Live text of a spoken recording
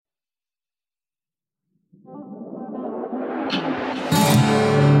Welcome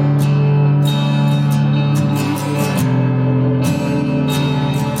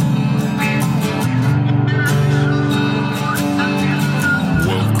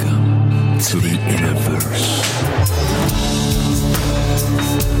to the Innerverse.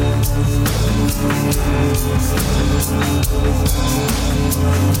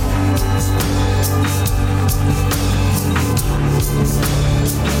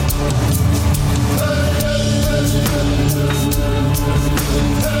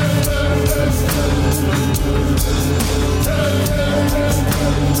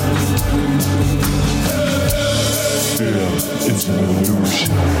 It's an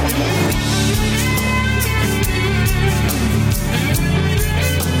illusion.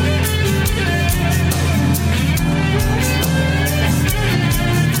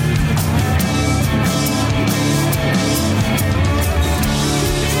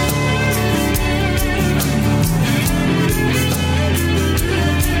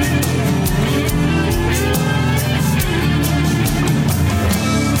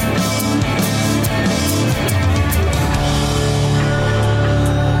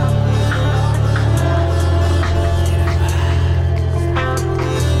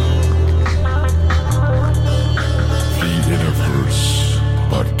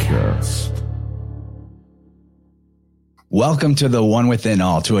 Welcome to the One Within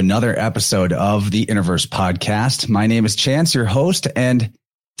All, to another episode of the Innerverse podcast. My name is Chance, your host, and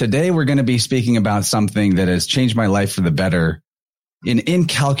today we're going to be speaking about something that has changed my life for the better in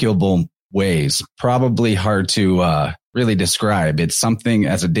incalculable ways. Probably hard to really describe. It's something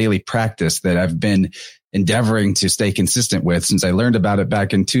as a daily practice that I've been endeavoring to stay consistent with since I learned about it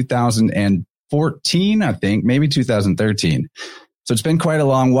back in 2014, I think, maybe 2013. So it's been quite a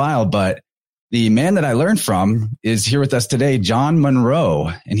long while, but the man that I learned from is here with us today, John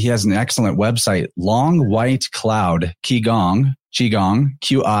Monroe, and he has an excellent website, Long White Cloud Qigong, Qigong,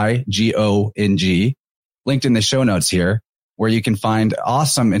 linked in the show notes here, where you can find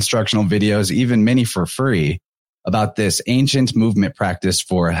awesome instructional videos, even many for free, about this ancient movement practice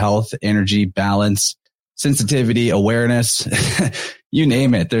for health, energy, balance, sensitivity, awareness, you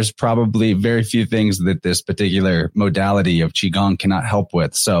name it. There's probably very few things that this particular modality of Qigong cannot help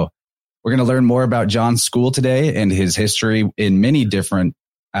with. So we're going to learn more about John's school today and his history in many different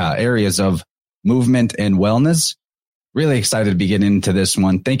areas of movement and wellness. Really excited to be getting into this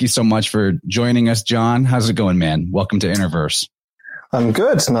one. Thank you so much for joining us, John. How's it going, man? Welcome to Innerverse. I'm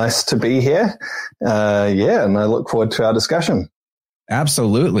good. Nice to be here. And I look forward to our discussion.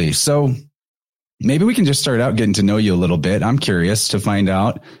 Absolutely. So maybe we can just start out getting to know you a little bit. I'm curious to find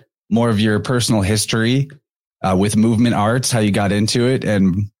out more of your personal history with movement arts, how you got into it,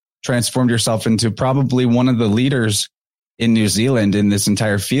 and transformed yourself into probably one of the leaders in New Zealand in this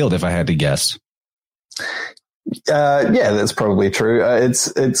entire field, if I had to guess. Yeah, that's probably true.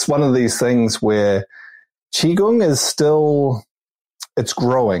 It's one of these things where Qigong is still, it's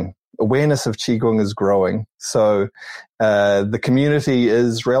growing. Awareness of Qigong is growing. So the community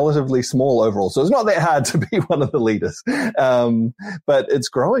is relatively small overall. So it's not that hard to be one of the leaders. But it's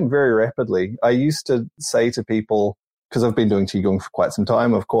growing very rapidly. I used to say to people, because I've been doing Qigong for quite some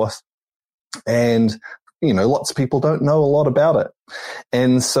time, of course. And, lots of people don't know a lot about it.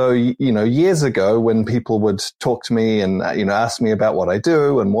 And so, years ago when people would talk to me and, ask me about what I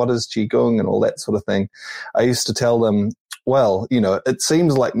do and what is Qigong and all that sort of thing, I used to tell them, well, it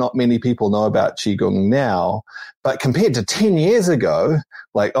seems like not many people know about Qigong now, but compared to 10 years ago,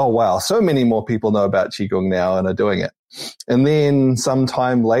 like, oh, wow, so many more people know about Qigong now and are doing it. And then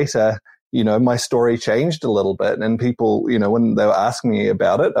sometime later, my story changed a little bit, and people, when they were asking me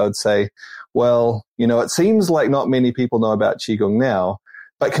about it, I would say, well, it seems like not many people know about Qigong now,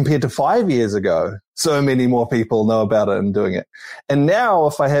 but compared to 5 years ago, so many more people know about it and doing it. And now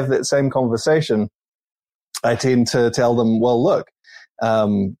if I have that same conversation, I tend to tell them, well, look,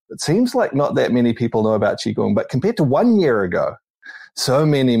 it seems like not that many people know about Qigong, but compared to 1 year ago, so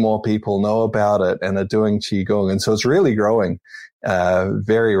many more people know about it and are doing Qigong. And so it's really growing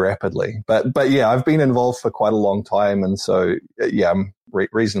very rapidly. But yeah, I've been involved for quite a long time. And so, yeah, I'm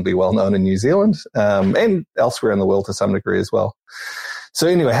reasonably well known in New Zealand and elsewhere in the world to some degree as well. So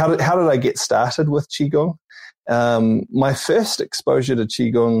anyway, how did I get started with Qigong? My first exposure to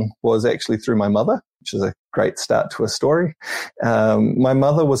Qigong was actually through my mother, which is a great start to a story. My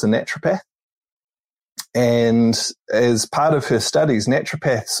mother was a naturopath. And as part of her studies,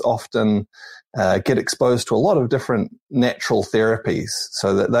 naturopaths often get exposed to a lot of different natural therapies,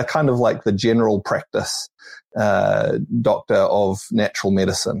 so that they're kind of like the general practice doctor of natural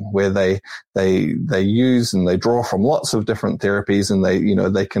medicine, where they use and they draw from lots of different therapies, and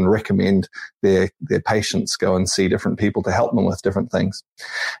they can recommend their patients go and see different people to help them with different things.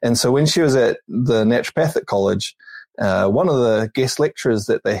 And so when she was at the naturopathic college, one of the guest lecturers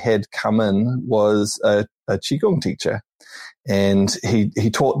that they had come in was a Qigong teacher. And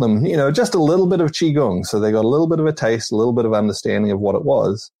he taught them, just a little bit of Qigong. So they got a little bit of a taste, a little bit of understanding of what it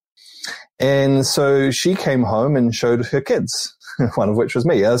was. And so she came home and showed her kids, one of which was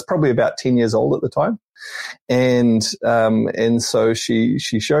me. I was probably about 10 years old at the time. And so she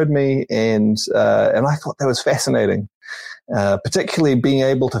showed me, and I thought that was fascinating, particularly being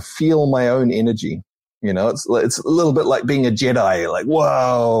able to feel my own energy. It's a little bit like being a Jedi, like,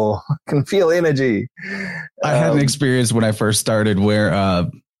 whoa, I can feel energy. I had an experience when I first started where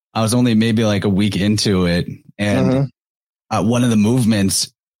I was only maybe like a week into it. And one of the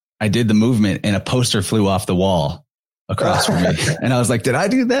movements, I did the movement and a poster flew off the wall across from me. And I was like, did I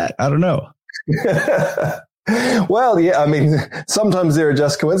do that? I don't know. Well, yeah, I mean, sometimes there are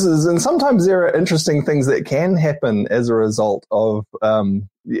just coincidences, and sometimes there are interesting things that can happen as a result of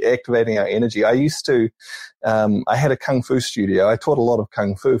activating our energy. I used to, I had a Kung Fu studio. I taught a lot of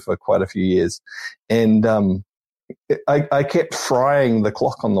Kung Fu for quite a few years, and I kept frying the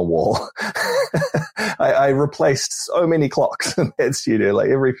clock on the wall. I replaced so many clocks in that studio. Like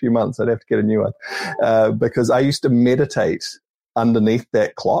every few months, I'd have to get a new one because I used to meditate underneath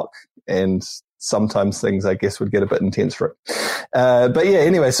that clock, and sometimes things, I guess, would get a bit intense for it. But yeah,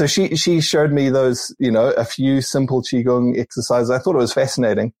 anyway, so she showed me those, a few simple Qigong exercises. I thought it was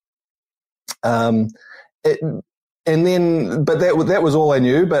fascinating. And then, but that was all I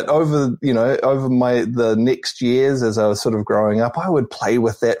knew. But over the next years, as I was sort of growing up, I would play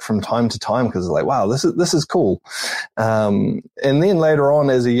with that from time to time because like, wow, this is cool. And then later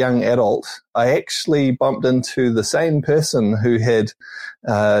on, as a young adult, I actually bumped into the same person who had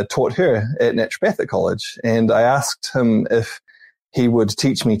taught her at naturopathic college, and I asked him if he would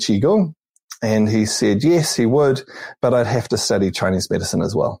teach me Qigong. And he said, yes, he would, but I'd have to study Chinese medicine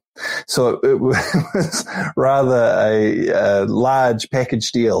as well. So it was rather a large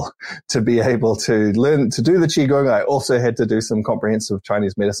package deal to be able to learn to do the Qigong. I also had to do some comprehensive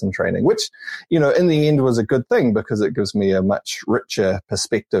Chinese medicine training, which, in the end was a good thing because it gives me a much richer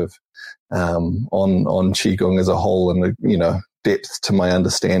perspective on Qigong as a whole and, depth to my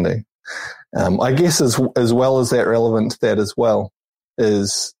understanding. I guess as well as that relevant to that as well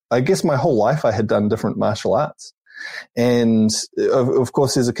is, I guess my whole life I had done different martial arts. And of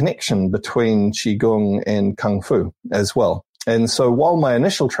course, there's a connection between Qigong and Kung Fu as well. And so while my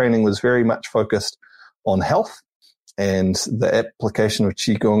initial training was very much focused on health and the application of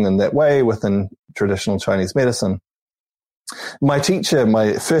Qigong in that way within traditional Chinese medicine, my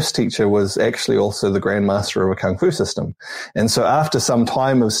first teacher was actually also the grandmaster of a Kung Fu system. And so after some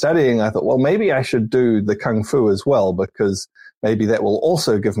time of studying, I thought, well, maybe I should do the Kung Fu as well, because maybe that will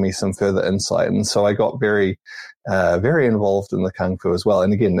also give me some further insight. And so I got very, very involved in the Kung Fu as well.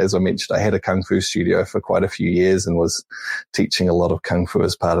 And again, as I mentioned, I had a Kung Fu studio for quite a few years and was teaching a lot of Kung Fu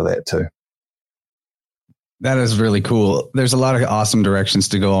as part of that too. That is really cool. There's a lot of awesome directions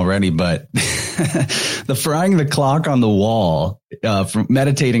to go already, but the frying the clock on the wall, from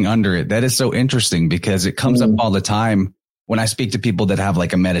meditating under it, that is so interesting because it comes up all the time when I speak to people that have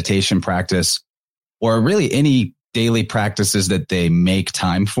like a meditation practice or really any daily practices that they make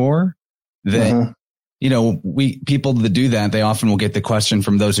time for. That, people that do that, they often will get the question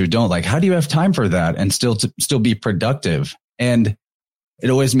from those who don't, like, how do you have time for that and still be productive? And it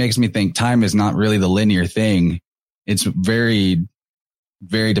always makes me think time is not really the linear thing. It's very,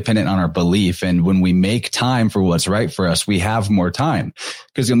 very dependent on our belief. And when we make time for what's right for us, we have more time.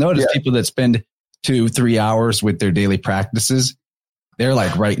 Because you'll notice people that spend 2-3 hours with their daily practices, they're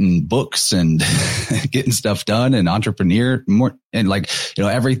like writing books and getting stuff done and entrepreneur more. And like,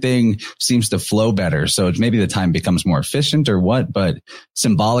 everything seems to flow better. So maybe the time becomes more efficient or what, but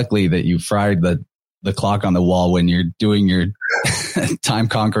symbolically that you fried the clock on the wall when you're doing your time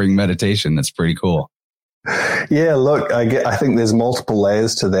conquering meditation. That's pretty cool. Yeah, look, I think there's multiple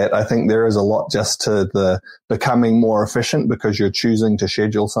layers to that. I think there is a lot just to the becoming more efficient because you're choosing to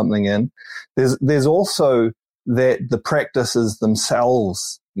schedule something in. There's also that the practices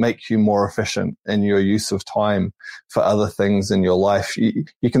themselves make you more efficient in your use of time for other things in your life.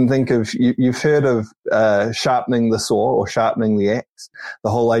 You can think of, you've heard of sharpening the saw or sharpening the axe.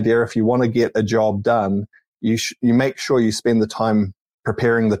 The whole idea, if you want to get a job done, you make sure you spend the time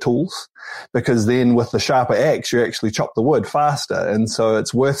preparing the tools, because then with the sharper axe, you actually chop the wood faster. And so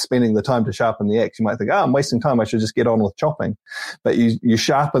it's worth spending the time to sharpen the axe. You might think, I'm wasting time. I should just get on with chopping. But you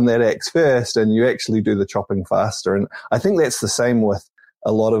sharpen that axe first and you actually do the chopping faster. And I think that's the same with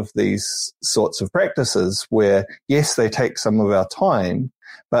a lot of these sorts of practices where, yes, they take some of our time,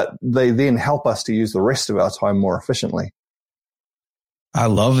 but they then help us to use the rest of our time more efficiently. I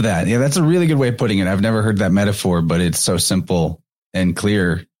love that. Yeah, that's a really good way of putting it. I've never heard that metaphor, but it's so simple and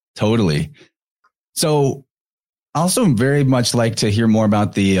clear. Totally. So I also very much like to hear more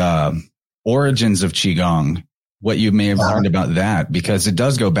about the origins of Qigong, what you may have learned about that, because it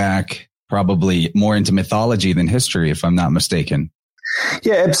does go back probably more into mythology than history, if I'm not mistaken.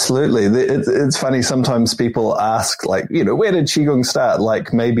 Yeah, absolutely. It's funny. Sometimes people ask, like, where did Qigong start?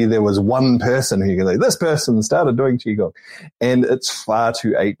 Like maybe there was one person who can say, this person started doing Qigong. And it's far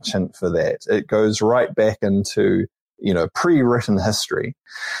too ancient for that. It goes right back into, pre-written history.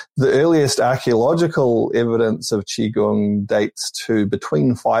 The earliest archaeological evidence of Qigong dates to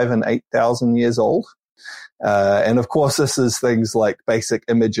between 5,000 and 8,000 years old. And of course, this is things like basic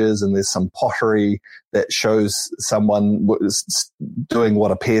images, and there's some pottery that shows someone doing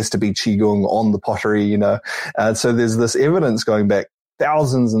what appears to be Qigong on the pottery, so there's this evidence going back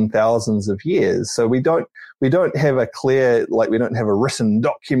thousands and thousands of years. So we don't have a clear, we don't have a written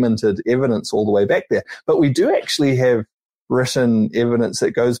documented evidence all the way back there, but we do actually have written evidence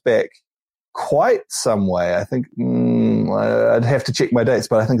that goes back quite some way. I think I'd have to check my dates,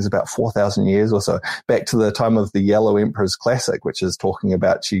 but I think it's about 4,000 years or so, back to the time of the Yellow Emperor's Classic, which is talking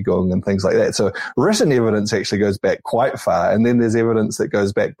about Qigong and things like that. So written evidence actually goes back quite far, and then there's evidence that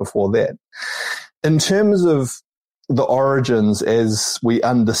goes back before that. In terms of the origins as we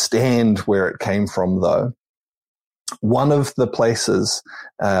understand where it came from, though, one of the places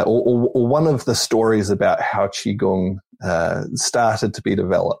or one of the stories about how Qigong started to be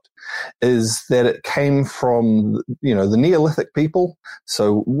developed is that it came from, the Neolithic people.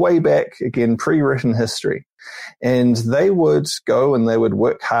 So way back, again, pre-written history. And they would go and they would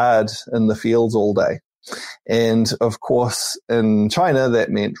work hard in the fields all day. And of course, in China, that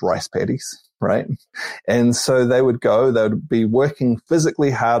meant rice paddies, right? And so they would be working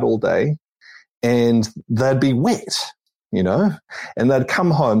physically hard all day, and they'd be wet, and they'd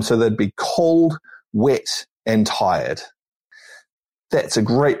come home. So they'd be cold, wet, and tired. That's a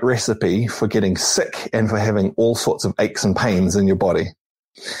great recipe for getting sick and for having all sorts of aches and pains in your body.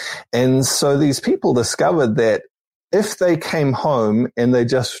 And so these people discovered that if they came home and they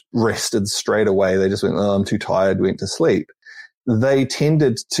just rested straight away, they just went, I'm too tired, went to sleep, they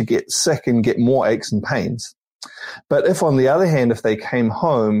tended to get sick and get more aches and pains. But if, on the other hand, if they came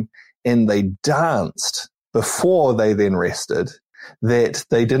home and they danced before they then rested, that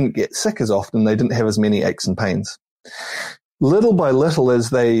they didn't get sick as often, they didn't have as many aches and pains. Little by little,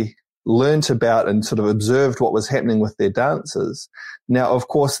 as they learnt about and sort of observed what was happening with their dances. Now, of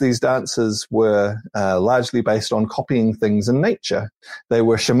course, these dances were largely based on copying things in nature. They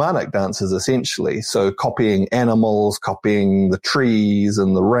were shamanic dances, essentially. So copying animals, copying the trees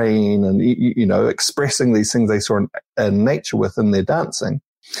and the rain, and, expressing these things they saw in nature within their dancing.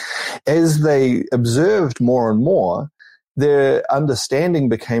 As they observed more and more, their understanding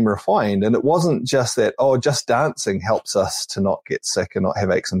became refined, and it wasn't just that, just dancing helps us to not get sick and not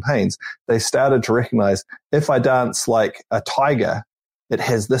have aches and pains. They started to recognize, if I dance like a tiger, it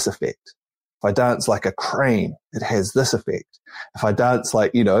has this effect. If I dance like a crane, it has this effect. If I dance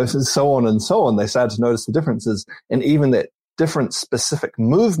like, so on and so on, they started to notice the differences, and even that different specific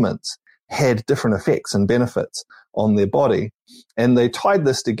movements had different effects and benefits on their body. And they tied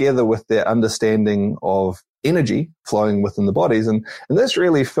this together with their understanding of energy flowing within the bodies. And this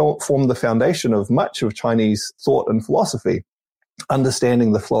really formed the foundation of much of Chinese thought and philosophy,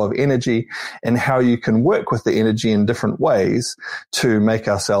 understanding the flow of energy and how you can work with the energy in different ways to make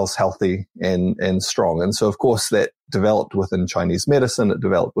ourselves healthy and strong. And so, of course, that developed within Chinese medicine, it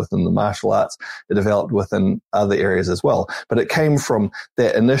developed within the martial arts, it developed within other areas as well. But it came from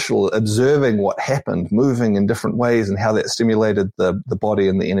that initial observing what happened, moving in different ways, and how that stimulated the body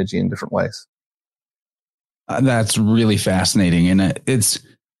and the energy in different ways. That's really fascinating. And it's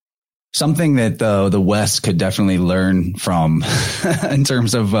something that the West could definitely learn from in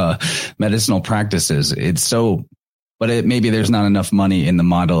terms of medicinal practices. But maybe there's not enough money in the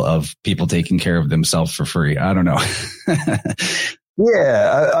model of people taking care of themselves for free. I don't know.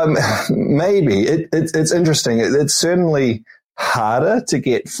 Yeah, maybe. It's interesting. It's certainly harder to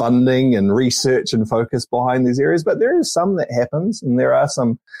get funding and research and focus behind these areas, but there is some that happens, and there are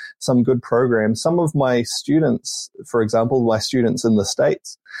some good programs. Some of my students, for example, my students in the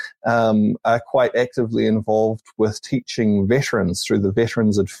States, are quite actively involved with teaching veterans through the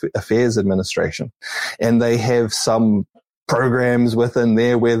Veterans Affairs Administration, and they have some programs within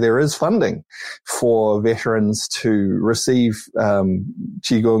there where there is funding for veterans to receive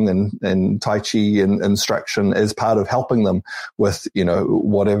Qigong and Tai Chi and instruction as part of helping them with,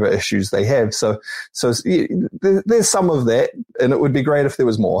 whatever issues they have. So there's some of that, and it would be great if there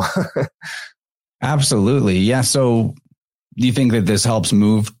was more. Absolutely. Yeah. So do you think that this helps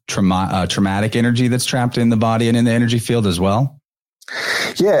move traumatic energy that's trapped in the body and in the energy field as well?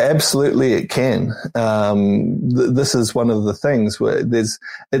 Yeah, absolutely it can. This is one of the things where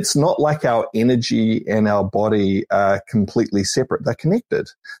it's not like our energy and our body are completely separate. They're connected.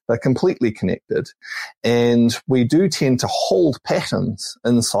 They're completely connected. And we do tend to hold patterns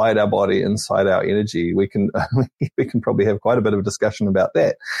inside our body, inside our energy. We can probably have quite a bit of a discussion about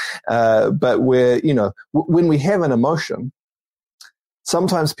that. But when we have an emotion,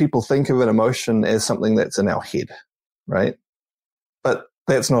 sometimes people think of an emotion as something that's in our head, right? But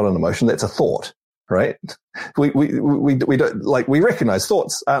that's not an emotion. That's a thought, right? We don't we recognize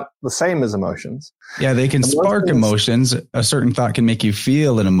thoughts aren't the same as emotions. Yeah, they can spark emotions. A certain thought can make you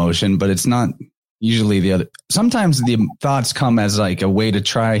feel an emotion, but it's not usually the other. Sometimes the thoughts come as like a way to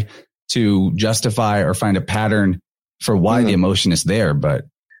try to justify or find a pattern for why the emotion is there. But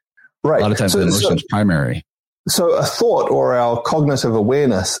a lot of times the emotion is primary. So a thought or our cognitive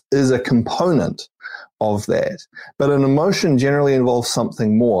awareness is a component of that. But an emotion generally involves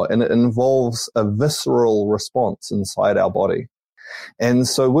something more, and it involves a visceral response inside our body. And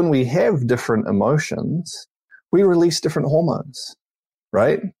so when we have different emotions, we release different hormones,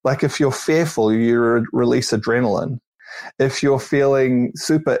 right? Like if you're fearful, you release adrenaline. If you're feeling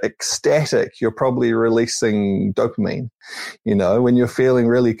super ecstatic, you're probably releasing dopamine. When you're feeling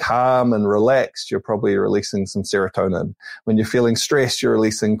really calm and relaxed, you're probably releasing some serotonin. When you're feeling stressed, you're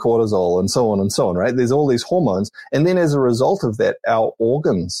releasing cortisol and so on, right? There's all these hormones. And then as a result of that, our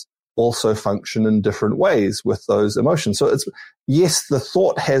organs also function in different ways with those emotions. So yes, the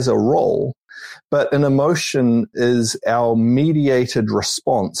thought has a role, but an emotion is our mediated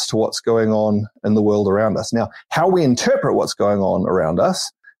response to what's going on in the world around us. Now, how we interpret what's going on around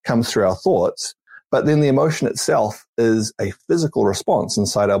us comes through our thoughts, but then the emotion itself is a physical response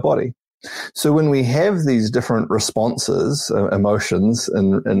inside our body. So when we have these different responses, emotions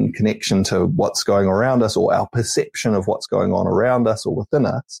in connection to what's going around us, or our perception of what's going on around us or within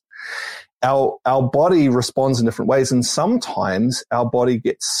us, our body responds in different ways, and sometimes our body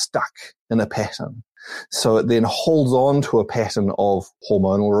gets stuck in a pattern. So it then holds on to a pattern of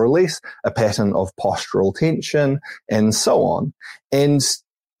hormonal release, a pattern of postural tension, and so on. And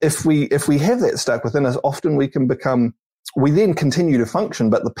if we have that stuck within us, often we then continue to function,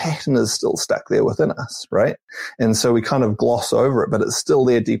 but the pattern is still stuck there within us, right? And so we kind of gloss over it, but it's still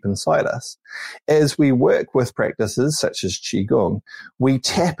there deep inside us. As we work with practices such as Qigong, we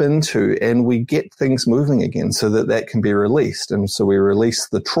tap into and we get things moving again so that can be released. And so we release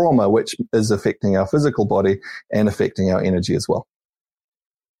the trauma, which is affecting our physical body and affecting our energy as well.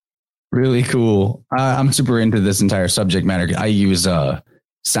 Really cool. I'm super into this entire subject matter. I use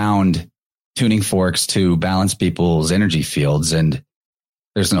sound tuning forks to balance people's energy fields. And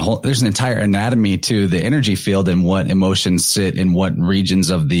there's an entire anatomy to the energy field and what emotions sit in what regions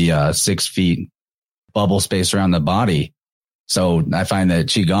of the 6 feet bubble space around the body. So I find that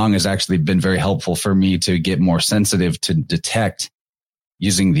Qigong has actually been very helpful for me to get more sensitive to detect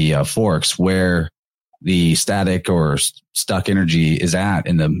using the forks where the static or stuck energy is at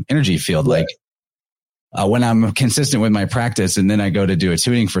in the energy field. Like, when I'm consistent with my practice and then I go to do a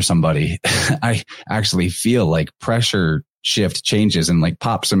tuning for somebody, I actually feel like pressure shift changes and like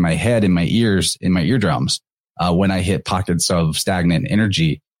pops in my head, in my ears, in my eardrums, when I hit pockets of stagnant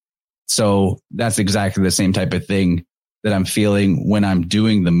energy. So that's exactly the same type of thing that I'm feeling when I'm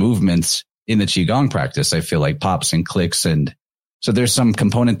doing the movements in the Qigong practice. I feel like pops and clicks. And so there's some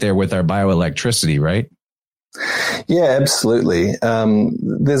component there with our bioelectricity, right? Yeah, absolutely.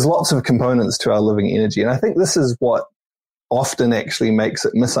 There's lots of components to our living energy. And I think this is what often actually makes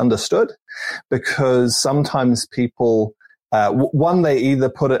it misunderstood, because sometimes people, they either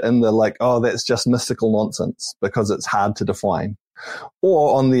put it in the like, oh, that's just mystical nonsense because it's hard to define.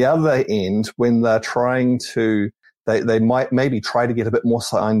 Or on the other end, when they're trying to, they might maybe try to get a bit more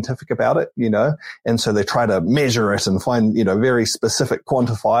scientific about it, and so they try to measure it and find, very specific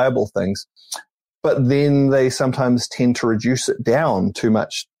quantifiable things. But then they sometimes tend to reduce it down too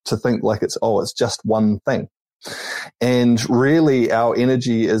much to think like it's just one thing. And really, our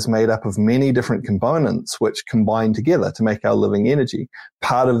energy is made up of many different components which combine together to make our living energy.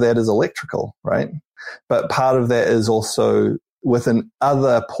 Part of that is electrical, right? But part of that is also within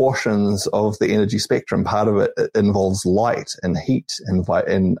other portions of the energy spectrum. Part of it involves light and heat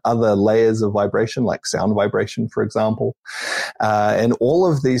and other layers of vibration, like sound vibration, for example. And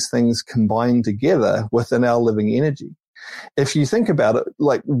all of these things combine together within our living energy. If you think about it,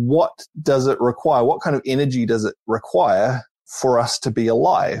 like, what does it require? What kind of energy does it require for us to be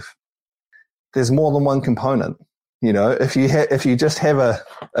alive? There's more than one component. You know, if you just have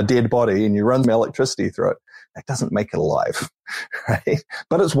a dead body and you run some electricity through it, that doesn't make it alive, right?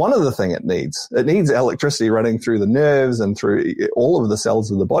 But it's one of the things it needs. It needs electricity running through the nerves and through all of the cells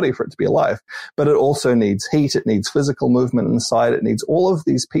of the body for it to be alive. But it also needs heat. It needs physical movement inside. It needs all of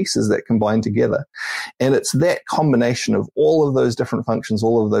these pieces that combine together. And it's that combination of all of those different functions,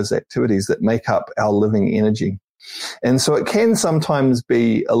 all of those activities that make up our living energy. And so it can sometimes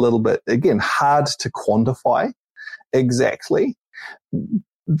be a little bit, again, hard to quantify exactly.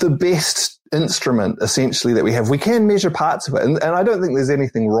 The best instrument essentially that we have, we can measure parts of it. And I don't think there's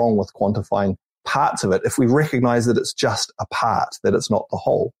anything wrong with quantifying parts of it if we recognize that it's just a part, that it's not the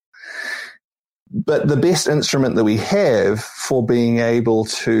whole. But the best instrument that we have for being able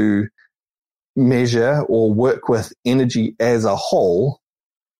to measure or work with energy as a whole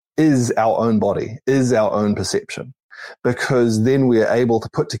is our own body, is our own perception. Because then we are able to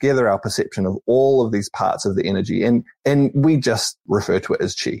put together our perception of all of these parts of the energy, and we just refer to it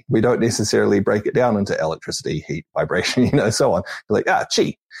as chi. We don't necessarily break it down into electricity, heat, vibration, so on. We're like,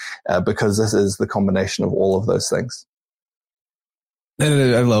 chi, because this is the combination of all of those things.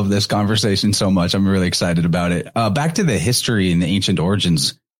 I love this conversation so much. I'm really excited about it. Back to the history and the ancient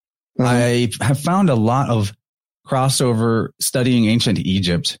origins. Mm-hmm. I have found a lot of crossover studying ancient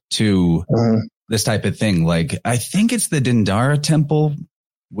Egypt to this type of thing. Like, I think it's the Dendara temple.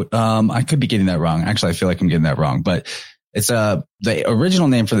 I could be getting that wrong. Actually, I feel like I'm getting that wrong, but it's the original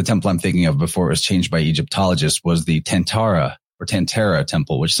name for the temple I'm thinking of before it was changed by Egyptologists was the Tantara or Tantara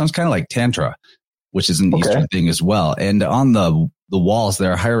temple, which sounds kind of like Tantra, which is an Eastern thing as well. And on the walls,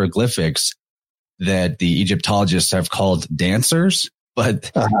 there are hieroglyphics that the Egyptologists have called dancers. But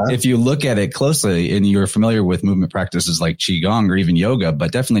if you look at it closely and you're familiar with movement practices like Qigong or even yoga,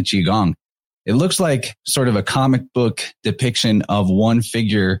 but definitely Qigong, it looks like sort of a comic book depiction of one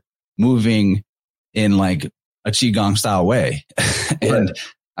figure moving in like a Qigong style way. And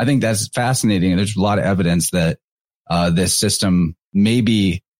I think that's fascinating. And there's a lot of evidence that this system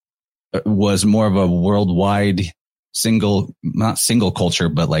maybe was more of a worldwide not single culture,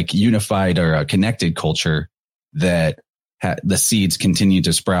 but like unified or a connected culture that the seeds continue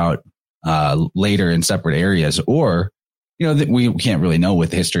to sprout later in separate areas. Or, that we can't really know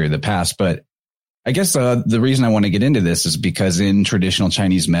with the history of the past, but I guess the reason I want to get into this is because in traditional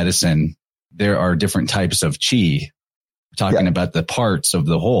Chinese medicine, there are different types of qi. We're talking about the parts of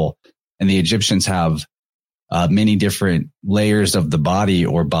the whole, and the Egyptians have many different layers of the body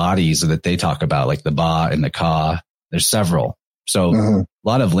or bodies that they talk about, like the Ba and the Ka. There's several. So a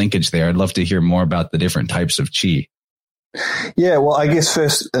lot of linkage there. I'd love to hear more about the different types of qi. Yeah, well, I guess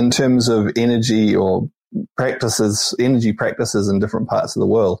first in terms of energy or energy practices in different parts of the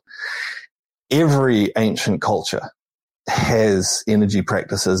world, every ancient culture has energy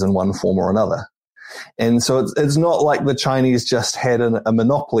practices in one form or another. And so it's not like the Chinese just had a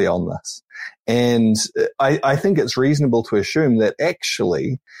monopoly on this. And I think it's reasonable to assume that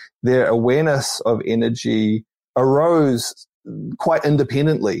actually their awareness of energy arose quite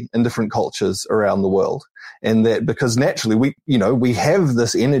independently in different cultures around the world. And that because naturally we have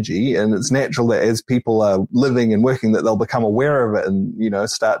this energy, and it's natural that as people are living and working that they'll become aware of it and,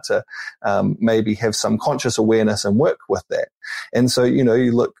 start to maybe have some conscious awareness and work with that. And so, you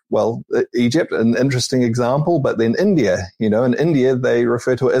look, Egypt, an interesting example, but then India, in India, they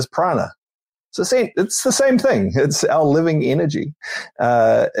refer to it as prana. So it's the same thing. It's our living energy.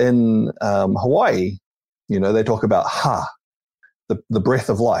 In Hawaii, they talk about ha, the breath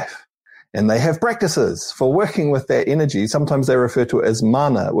of life. And they have practices for working with that energy. Sometimes they refer to it as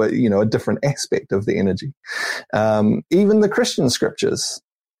mana, where, a different aspect of the energy. Even the Christian scriptures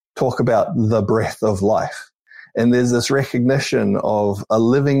talk about the breath of life. And there's this recognition of a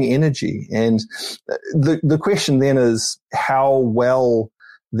living energy. And the question then is how well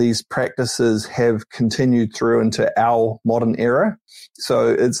these practices have continued through into our modern era. So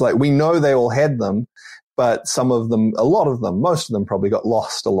it's like we know they all had them, but some of them, a lot of them, most of them probably got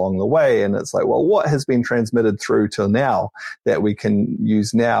lost along the way. And it's like, well, what has been transmitted through till now that we can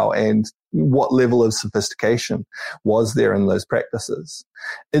use now? And what level of sophistication was there in those practices.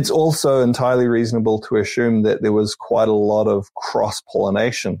 It's also entirely reasonable to assume that there was quite a lot of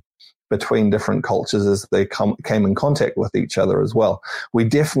cross-pollination between different cultures as they came in contact with each other as well. We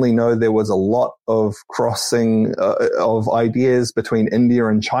definitely know there was a lot of crossing of ideas between India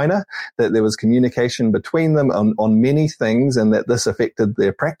and China, that there was communication between them on many things, and that this affected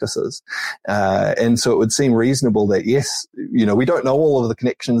their practices. And so it would seem reasonable that, yes, we don't know all of the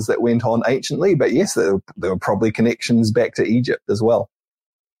connections that went on anciently, but yes, there were probably connections back to Egypt as well.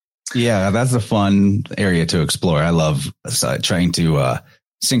 Yeah, that's a fun area to explore. I love trying to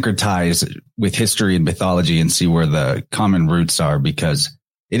syncretize with history and mythology and see where the common roots are, because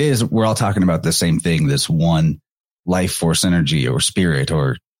we're all talking about the same thing, this one life force energy or spirit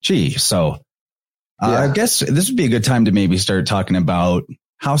or chi. So I guess this would be a good time to maybe start talking about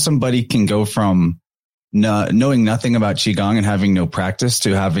how somebody can go from knowing nothing about Qigong and having no practice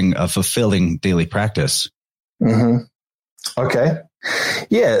to having a fulfilling daily practice. Mm-hmm. Okay.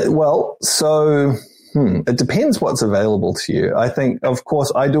 Yeah. Well, so it depends what's available to you. I think, of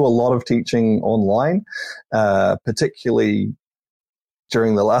course, I do a lot of teaching online, particularly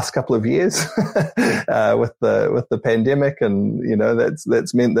during the last couple of years with the pandemic, and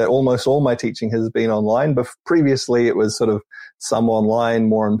that's meant that almost all my teaching has been online. But previously, it was sort of some online,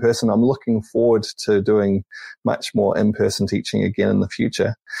 more in person. I'm looking forward to doing much more in-person teaching again in the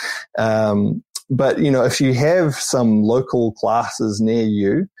future. But, if you have some local classes near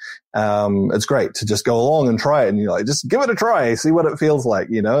you, it's great to just go along and try it, and just give it a try, see what it feels like,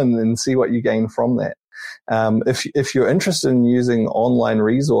 and see what you gain from that. If you're interested in using online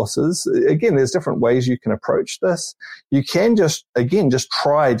resources, again, there's different ways you can approach this. You can just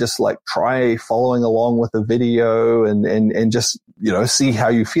try following along with a video and just, see how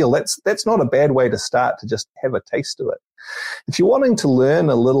you feel. That's not a bad way to start, to just have a taste of it. If you're wanting to learn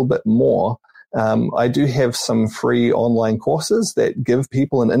a little bit more, I do have some free online courses that give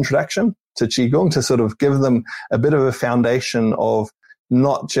people an introduction to Qigong, to sort of give them a bit of a foundation of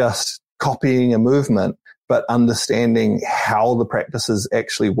not just copying a movement, but understanding how the practices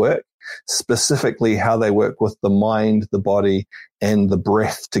actually work, specifically how they work with the mind, the body, and the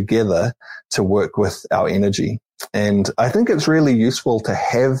breath together to work with our energy. And I think it's really useful to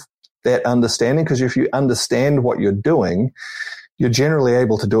have that understanding, because if you understand what you're doing, you're generally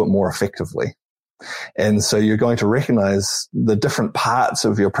able to do it more effectively. And so you're going to recognize the different parts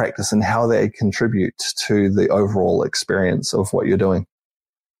of your practice and how they contribute to the overall experience of what you're doing.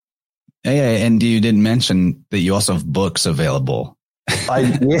 Hey, and you didn't mention that you also have books available.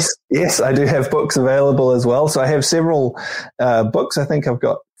 Yes, I do have books available as well. So I have several books. I think I've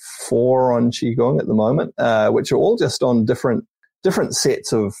got 4 on Qigong at the moment, which are all just on different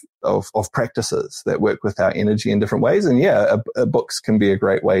sets of practices that work with our energy in different ways. And books can be a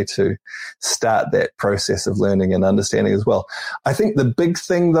great way to start that process of learning and understanding as well. I think the big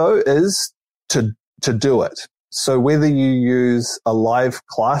thing though is to do it. So whether you use a live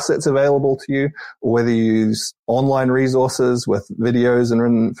class that's available to you, or whether you use online resources with videos and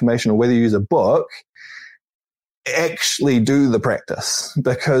information, or whether you use a book, actually do the practice.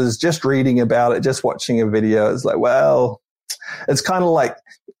 Because just reading about it, just watching a video is like, well, it's kind of like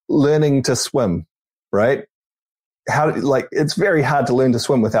learning to swim, right? It's very hard to learn to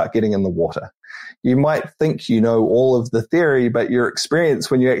swim without getting in the water. You might think you know all of the theory, but your experience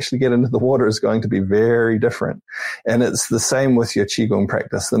when you actually get into the water is going to be very different. And it's the same with your Qigong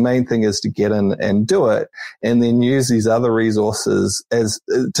practice. The main thing is to get in and do it, and then use these other resources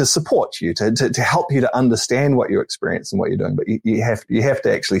to support you, to help you to understand what you experience and what you're doing. But you have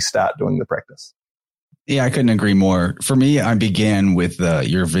to actually start doing the practice. Yeah, I couldn't agree more. For me, I began with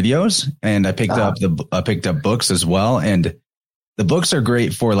your videos, and I picked up books as well. And the books are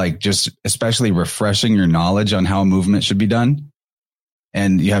great for just especially refreshing your knowledge on how a movement should be done.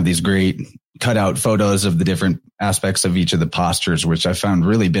 And you have these great cutout photos of the different aspects of each of the postures, which I found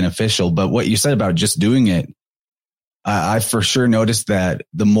really beneficial. But what you said about just doing it, I for sure noticed that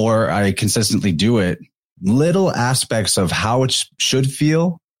the more I consistently do it, little aspects of how it should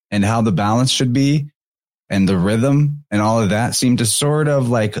feel and how the balance should be and the rhythm and all of that seem to sort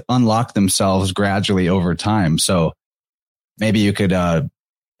of unlock themselves gradually over time. So maybe you could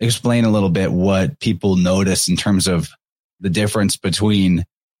explain a little bit what people notice in terms of the difference between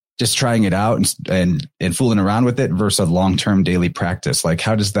just trying it out and fooling around with it versus a long-term daily practice.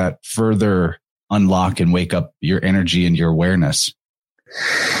 How does that further unlock and wake up your energy and your awareness?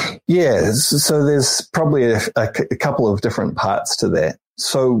 Yeah, so there's probably a couple of different parts to that.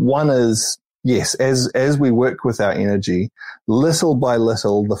 So one is, yes, as we work with our energy, little by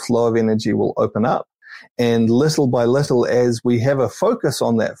little, the flow of energy will open up. And little by little, as we have a focus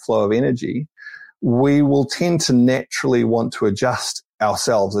on that flow of energy, we will tend to naturally want to adjust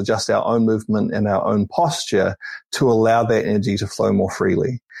ourselves, adjust our own movement and our own posture to allow that energy to flow more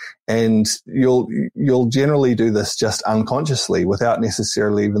freely. And you'll generally do this just unconsciously without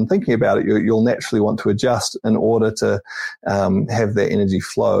necessarily even thinking about it. You'll naturally want to adjust in order to have that energy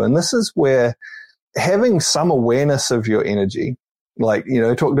flow. And this is where having some awareness of your energy, like,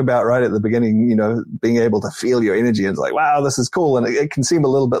 talked about right at the beginning, being able to feel your energy, and it's like, wow, this is cool. And it can seem a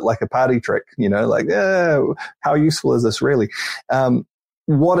little bit like a party trick, like, how useful is this really?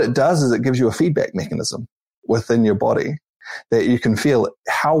 What it does is it gives you a feedback mechanism within your body that you can feel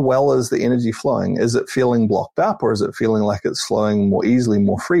how well is the energy flowing. Is it feeling blocked up, or is it feeling like it's flowing more easily,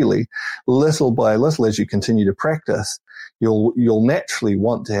 more freely? Little by little, as you continue to practice, you'll naturally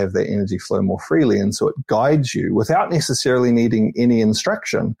want to have that energy flow more freely. And so it guides you without necessarily needing any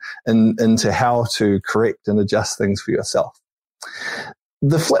instruction into how to correct and adjust things for yourself.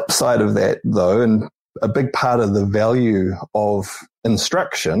 The flip side of that, though, and a big part of the value of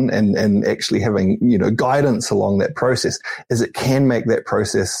instruction and actually having, guidance along that process, is it can make that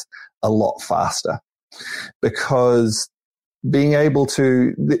process a lot faster, because being able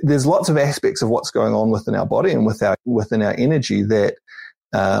to, there's lots of aspects of what's going on within our body and within our energy that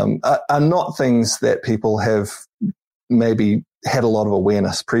are not things that people have maybe had a lot of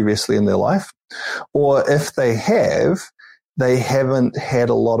awareness previously in their life, or if they haven't had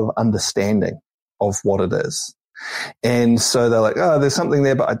a lot of understanding of what it is. And so they're like, oh, there's something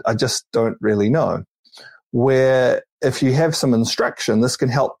there, but I just don't really know. Where if you have some instruction, this can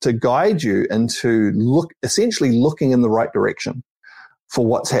help to guide you into essentially looking in the right direction for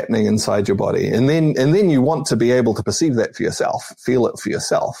what's happening inside your body. And then you want to be able to perceive that for yourself, feel it for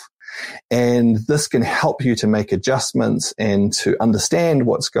yourself. And this can help you to make adjustments and to understand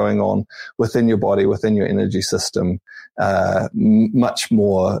what's going on within your body, within your energy system, much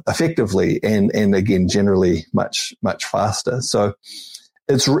more effectively, and again, generally much faster. So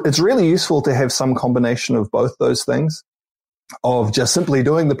it's really useful to have some combination of both those things, of just simply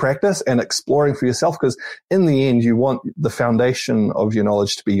doing the practice and exploring for yourself, because in the end, you want the foundation of your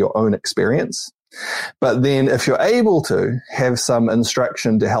knowledge to be your own experience. But then if you're able to have some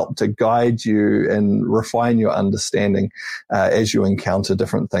instruction to help to guide you and refine your understanding as you encounter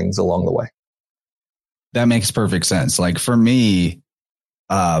different things along the way. That makes perfect sense. Like for me,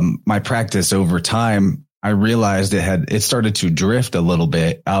 my practice over time, I realized it started to drift a little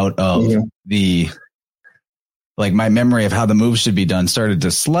bit out of my memory of how the moves should be done started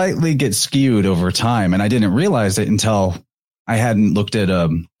to slightly get skewed over time. And I didn't realize it until I hadn't looked at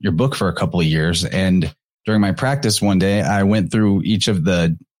your book for a couple of years. And during my practice one day, I went through each of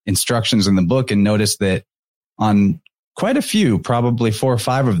the instructions in the book and noticed that on quite a few, probably 4 or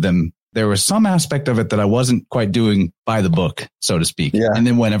 5 of them, there was some aspect of it that I wasn't quite doing by the book, so to speak. Yeah. And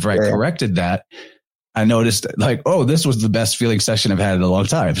then whenever I corrected that, I noticed like, oh, this was the best feeling session I've had in a long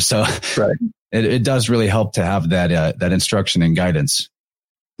time. So it does really help to have that instruction and guidance.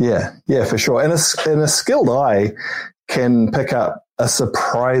 Yeah, for sure. And a skilled eye can pick up a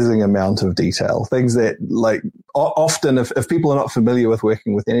surprising amount of detail, things that like often if people are not familiar with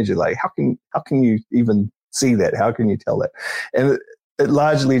working with energy, like how can you even see that? How can you tell that? And it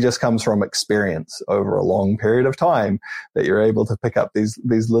largely just comes from experience over a long period of time, that you're able to pick up these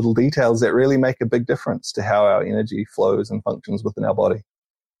little details that really make a big difference to how our energy flows and functions within our body.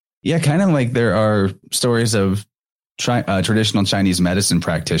 Yeah, kind of like there are stories of traditional Chinese medicine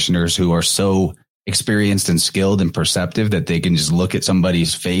practitioners who are so experienced and skilled and perceptive that they can just look at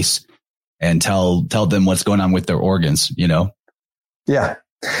somebody's face and tell them what's going on with their organs, Yeah.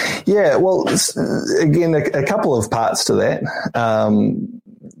 Yeah, well, again, a couple of parts to that.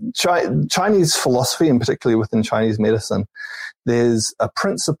 Chinese philosophy, and particularly within Chinese medicine, there's a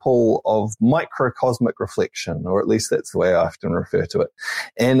principle of microcosmic reflection, or at least that's the way I often refer to it.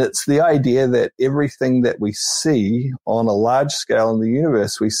 And it's the idea that everything that we see on a large scale in the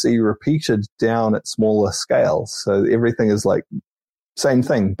universe, we see repeated down at smaller scales. So everything is like same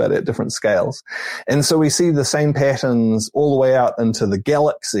thing, but at different scales. And so we see the same patterns all the way out into the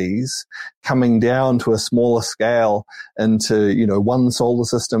galaxies, coming down to a smaller scale into, one solar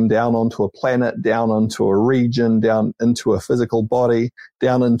system, down onto a planet, down onto a region, down into a physical body,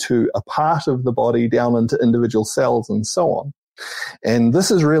 down into a part of the body, down into individual cells, and so on. And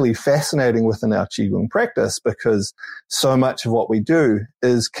this is really fascinating within our Qigong practice, because so much of what we do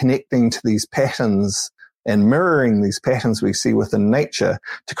is connecting to these patterns and mirroring these patterns we see within nature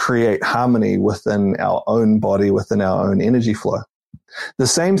to create harmony within our own body, within our own energy flow. The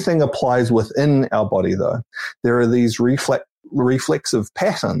same thing applies within our body, though. There are these reflexive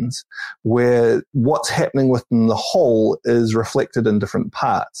patterns where what's happening within the whole is reflected in different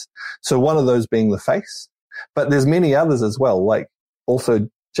parts. So one of those being the face, but there's many others as well, like also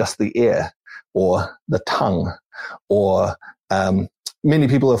just the ear or the tongue, or many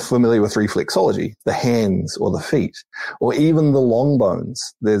people are familiar with reflexology, the hands or the feet, or even the long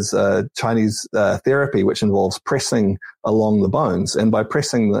bones. There's Chinese therapy which involves pressing along the bones. And by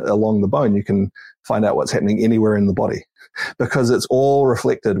pressing along the bone, you can find out what's happening anywhere in the body, because it's all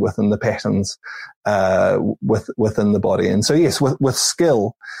reflected within the patterns within the body. And so, yes, with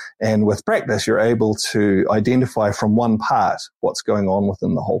skill and with practice, you're able to identify from one part what's going on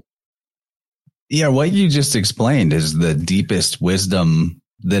within the whole. Yeah, what you just explained is the deepest wisdom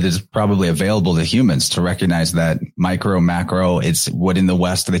that is probably available to humans, to recognize that micro, macro. It's what in the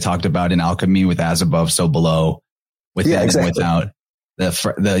West they talked about in alchemy with as above, so below, within and without.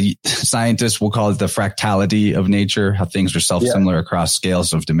 The scientists will call it the fractality of nature, how things are self-similar across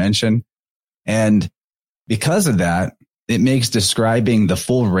scales of dimension. And because of that, it makes describing the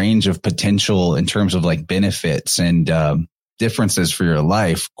full range of potential in terms of like benefits and differences for your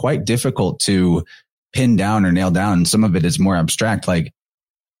life quite difficult to pin down or nail down. And some of it is more abstract. Like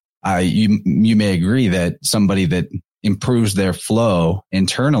you may agree that somebody that improves their flow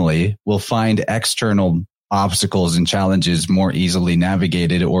internally will find external obstacles and challenges more easily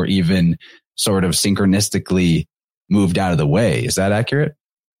navigated, or even sort of synchronistically moved out of the way. Is that accurate?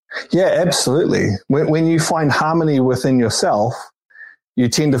 Yeah, absolutely. When you find harmony within yourself, you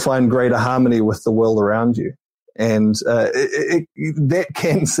tend to find greater harmony with the world around you. And that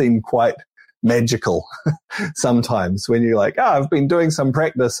can seem quite magical sometimes when you're like, I've been doing some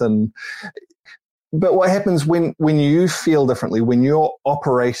practice. But what happens when you feel differently, when you're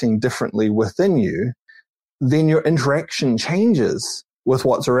operating differently within you, then your interaction changes with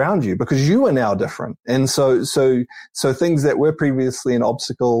what's around you, because you are now different. And so things that were previously an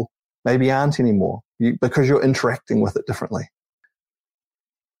obstacle maybe aren't anymore, because you're interacting with it differently.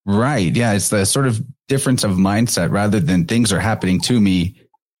 Right. Yeah. It's the sort of difference of mindset. Rather than things are happening to me,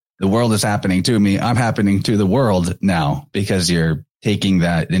 the world is happening to me, I'm happening to the world now, because you're taking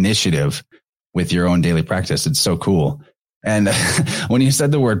that initiative with your own daily practice. It's so cool. And when you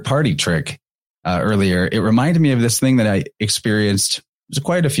said the word party trick earlier, it reminded me of this thing that I experienced. It was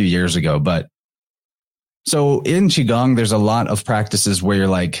quite a few years ago, but so in Qigong, there's a lot of practices where you're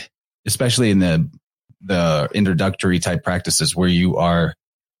like, especially in the introductory type practices, where you are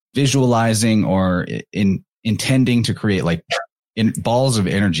visualizing or intending to create like balls of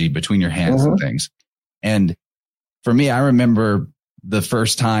energy between your hands and things. And for me, I remember the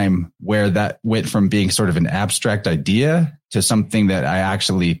first time where that went from being sort of an abstract idea to something that I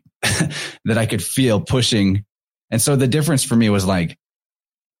actually, that I could feel pushing. And so the difference for me was like,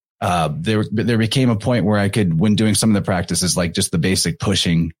 there became a point where I could, when doing some of the practices, like just the basic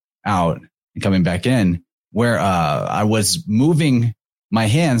pushing out and coming back in, where I was moving my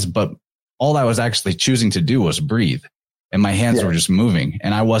hands, but all I was actually choosing to do was breathe, and my hands were just moving,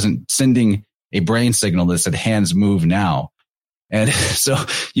 and I wasn't sending a brain signal that said hands move now. And so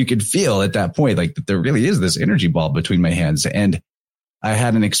you could feel at that point, like, that there really is this energy ball between my hands. And I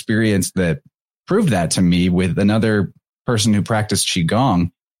had an experience that proved that to me with another person who practiced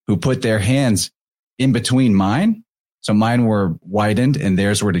Qigong, who put their hands in between mine. So mine were widened and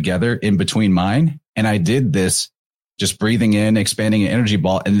theirs were together in between mine. And I did this just breathing in, expanding an energy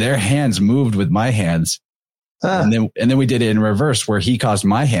ball, and their hands moved with my hands. And then we did it in reverse, where he caused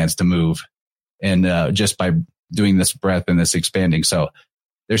my hands to move, and just by doing this breath and this expanding. So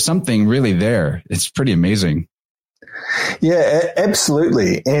there's something really there. It's pretty amazing. Yeah,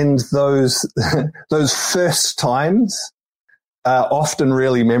 absolutely. And those first times are often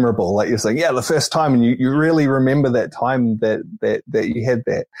really memorable. Like you're saying, yeah, the first time, and you really remember that time that you had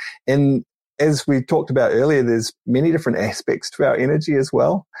that. And as we talked about earlier, there's many different aspects to our energy as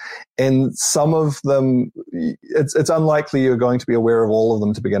well. And some of them, it's unlikely you're going to be aware of all of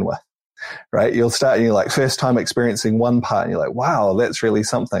them to begin with, right? You'll start and you're like first time experiencing one part and you're like, wow, that's really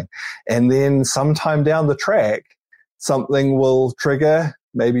something. And then sometime down the track, something will trigger.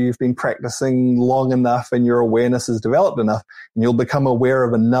 Maybe you've been practicing long enough and your awareness is developed enough, and you'll become aware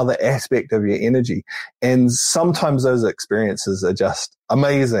of another aspect of your energy. And sometimes those experiences are just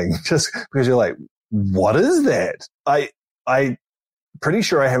amazing, just because you're like, what is that? I pretty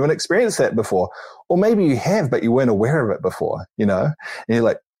sure I haven't experienced that before. Or maybe you have, but you weren't aware of it before, you know? And you're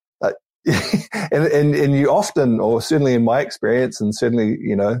like, and you often, or certainly in my experience, and certainly,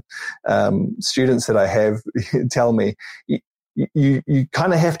 you know, students that I have tell me, you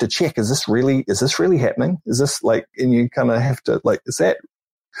kind of have to check, is this really happening? Is this like, and you kind of have to like, is that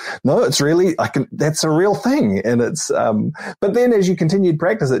No, it's really, that's a real thing. And it's, but then as you continue to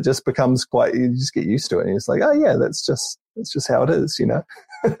practice, it just becomes you just get used to it. And it's like, oh yeah, that's just how it is, you know?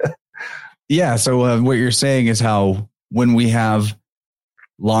 Yeah. So what you're saying is how when we have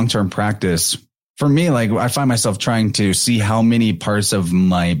long-term practice, for me, like I find myself trying to see how many parts of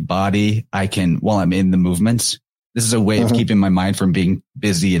my body I can, while I'm in the movements. This is a way of keeping my mind from being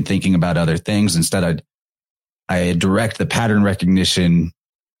busy and thinking about other things. Instead, I direct the pattern recognition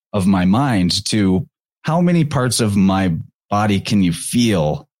of my mind to how many parts of my body can you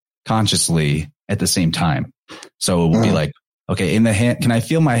feel consciously at the same time? So it would be like, okay, in the hand, can I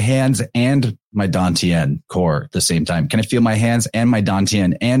feel my hands and my dantian core at the same time? Can I feel my hands and my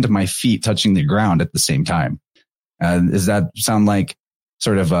dantian and my feet touching the ground at the same time? Does that sound like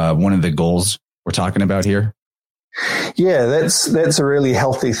sort of one of the goals we're talking about here? Yeah, that's a really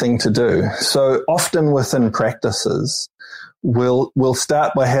healthy thing to do. So often within practices, we'll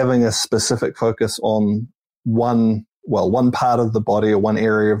start by having a specific focus on one part of the body or one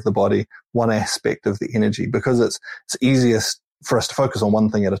area of the body, one aspect of the energy, because it's easiest for us to focus on one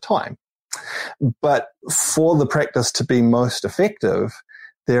thing at a time. But for the practice to be most effective,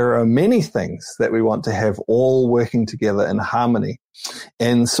 there are many things that we want to have all working together in harmony.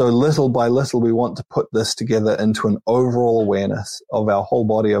 And so little by little, we want to put this together into an overall awareness of our whole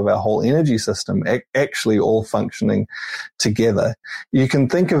body, of our whole energy system, actually all functioning together. You can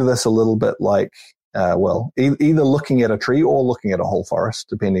think of this a little bit like, either looking at a tree or looking at a whole forest,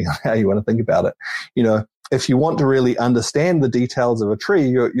 depending on how you want to think about it. You know, if you want to really understand the details of a tree,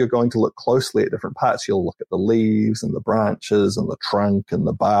 you're going to look closely at different parts. You'll look at the leaves and the branches and the trunk and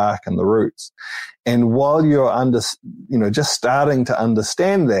the bark and the roots. And while you're just starting to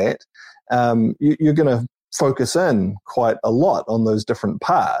understand that, you're going to focus in quite a lot on those different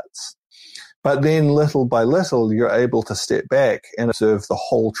parts. But then little by little, you're able to step back and observe the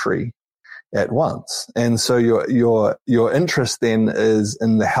whole tree at once. And so your interest then is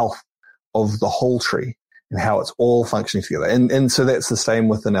in the health of the whole tree and how it's all functioning together. And so that's the same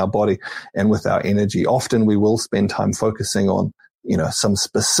within our body and with our energy. Often we will spend time focusing on, some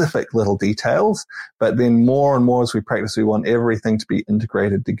specific little details, but then more and more as we practice, we want everything to be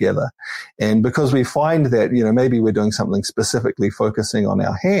integrated together. And because we find that, maybe we're doing something specifically focusing on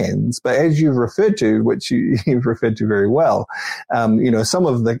our hands, but as you've referred to, which you've referred to very well, some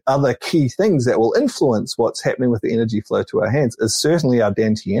of the other key things that will influence what's happening with the energy flow to our hands is certainly our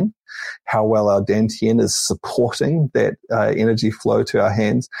dantian, how well our dantian is supporting that energy flow to our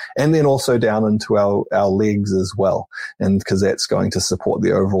hands, and then also down into our legs as well, and because that's going to support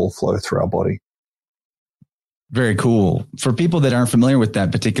the overall flow through our body. Very cool. For people that aren't familiar with that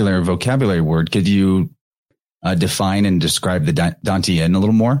particular vocabulary word, could you define and describe the dantian a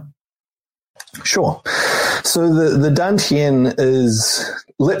little more? Sure. So the dantian is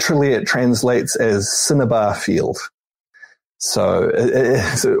literally, it translates as cinnabar field. So,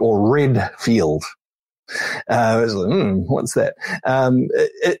 or red field. What's that?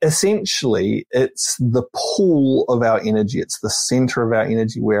 Essentially, it's the pool of our energy. It's the center of our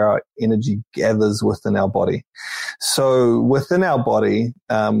energy where our energy gathers within our body. So within our body,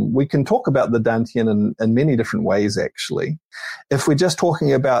 we can talk about the dantian in many different ways, actually. If we're just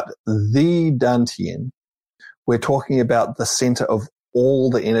talking about the dantian, we're talking about the center of all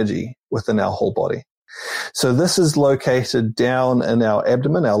the energy within our whole body. So this is located down in our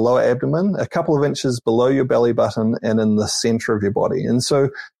abdomen, our lower abdomen, a couple of inches below your belly button and in the center of your body. And so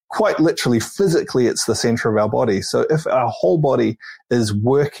quite literally, physically, it's the center of our body. So if our whole body is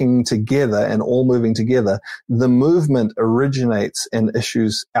working together and all moving together, the movement originates and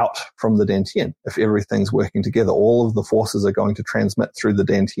issues out from the dantian. If everything's working together, all of the forces are going to transmit through the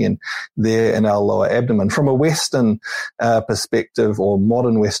dantian there in our lower abdomen. From a Western perspective or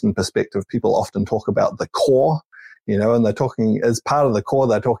modern Western perspective, people often talk about the core. And they're talking, as part of the core,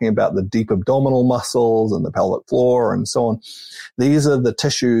 they're talking about the deep abdominal muscles and the pelvic floor and so on. These are the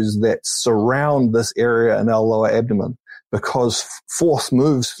tissues that surround this area in our lower abdomen. Because force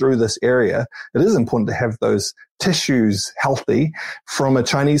moves through this area, it is important to have those tissues healthy. From a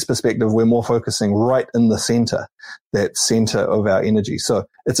Chinese perspective, we're more focusing right in the center, that center of our energy. So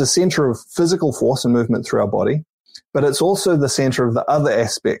it's a center of physical force and movement through our body, but it's also the center of the other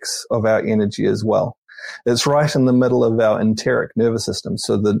aspects of our energy as well. It's right in the middle of our enteric nervous system,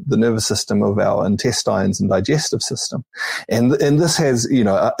 so the nervous system of our intestines and digestive system. And this has,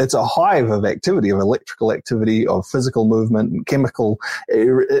 it's a hive of activity, of electrical activity, of physical movement, and chemical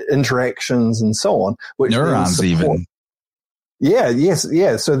interactions, and so on. Which neurons even. Yeah.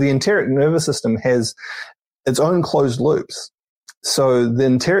 So the enteric nervous system has its own closed loops. So the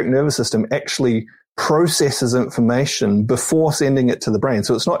enteric nervous system actually processes information before sending it to the brain.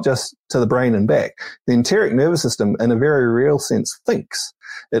 So it's not just to the brain and back. The enteric nervous system, in a very real sense, thinks.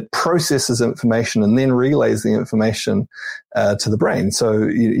 It processes information and then relays the information to the brain. So,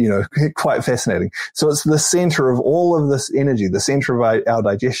 quite fascinating. So it's the center of all of this energy, the center of our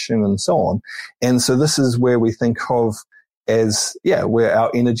digestion and so on. And so this is where we think of as, where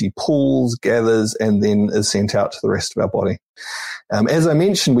our energy pools, gathers, and then is sent out to the rest of our body. As I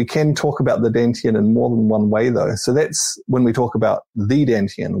mentioned, we can talk about the dantian in more than one way, though. So that's when we talk about the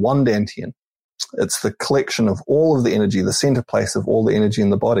dantian, one dantian. It's the collection of all of the energy, the center place of all the energy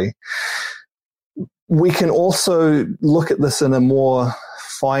in the body. We can also look at this in a more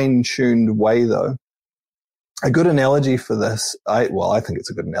fine-tuned way, though. A good analogy for this, I think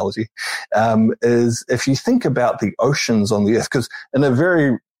it's a good analogy, is if you think about the oceans on the earth, because in a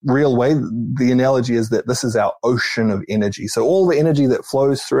very real way, the analogy is that this is our ocean of energy. So all the energy that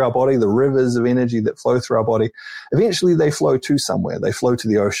flows through our body, the rivers of energy that flow through our body, eventually they flow to somewhere. They flow to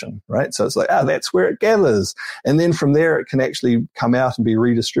the ocean, right? So it's like, that's where it gathers. And then from there, it can actually come out and be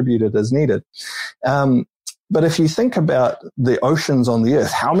redistributed as needed. But if you think about the oceans on the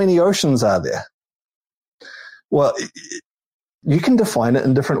earth, how many oceans are there? Well, you can define it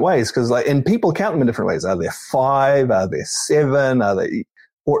in different ways and people count them in different ways. Are there 5? Are there 7?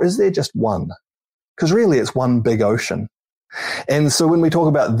 Or is there just one? Because really it's one big ocean. And so when we talk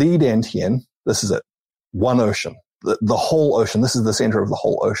about the dantian, this is it. One ocean, the whole ocean. This is the center of the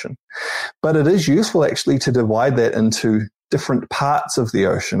whole ocean. But it is useful actually to divide that into different parts of the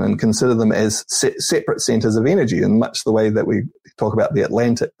ocean and consider them as separate centers of energy in much the way that we talk about the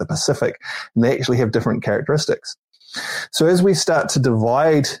Atlantic, the Pacific, and they actually have different characteristics. So as we start to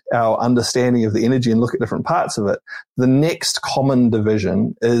divide our understanding of the energy and look at different parts of it, the next common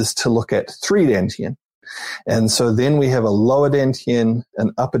division is to look at 3 dantian. And so then we have a lower dantian,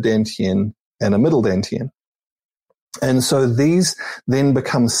 an upper dantian, and a middle dantian. And so these then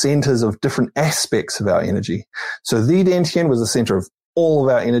become centers of different aspects of our energy. So the dantian was the center of all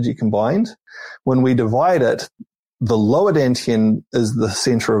of our energy combined. When we divide it, the lower dantian is the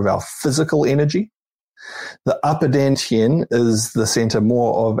center of our physical energy. The upper dantian is the center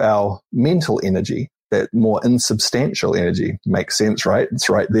more of our mental energy, that more insubstantial energy. Makes sense, right? It's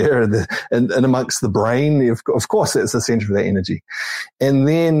right there and amongst the brain. Of course, that's the center of that energy. And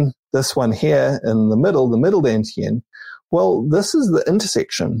then this one here in the middle dantian, well, this is the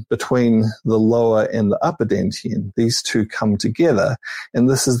intersection between the lower and the upper dantian. These two come together, and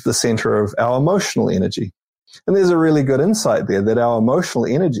this is the center of our emotional energy. And there's a really good insight there that our emotional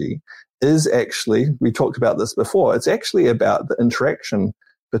energy is actually, we talked about this before, it's actually about the interaction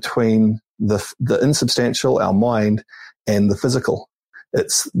between the insubstantial, our mind, and the physical.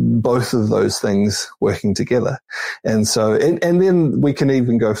 It's both of those things working together. And so, and then we can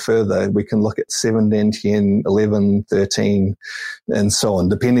even go further. We can look at 7 dantian, 11, 13, and so on,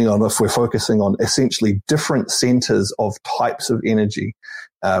 depending on if we're focusing on essentially different centers of types of energy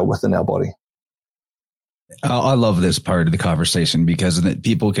within our body. I love this part of the conversation because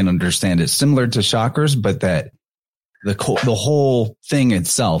people can understand it similar to chakras, but that the whole thing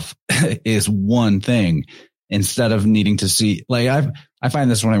itself is one thing instead of needing to see, like I find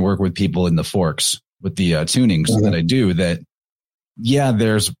this when I work with people in the forks with the tunings that I do, that,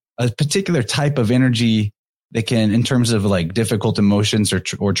 there's a particular type of energy that can, in terms of like difficult emotions or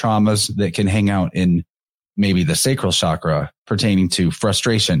traumas, that can hang out in maybe the sacral chakra pertaining to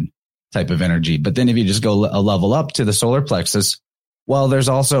frustration type of energy. But then if you just go a level up to the solar plexus, well, there's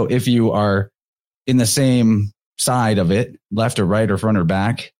also, if you are in the same side of it, left or right or front or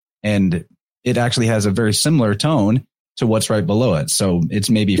back, and it actually has a very similar tone to what's right below it. So it's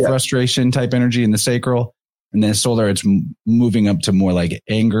maybe frustration type energy in the sacral, and then solar, it's moving up to more like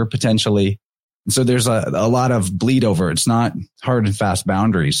anger potentially. And so there's a lot of bleed over. It's not hard and fast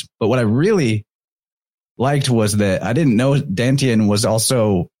boundaries. But what I really liked was that I didn't know dantian was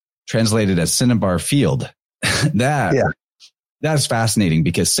also translated as cinnabar field. That's fascinating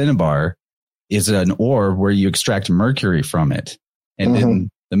because cinnabar is an ore where you extract mercury from it. And in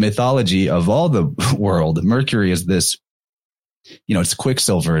the mythology of all the world, mercury is this, it's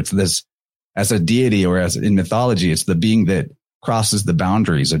quicksilver. It's this, as a deity or as in mythology, it's the being that crosses the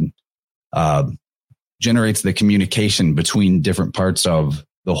boundaries and generates the communication between different parts of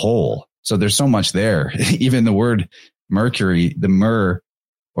the whole. So there's so much there. Even the word mercury, the myrrh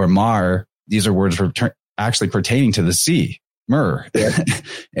or mar, these are words actually pertaining to the sea, myrrh.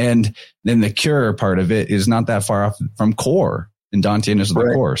 And then the cure part of it is not that far off from core, and dantian is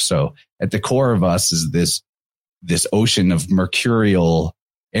the core. So at the core of us is this ocean of mercurial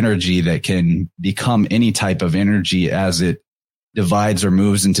energy that can become any type of energy as it divides or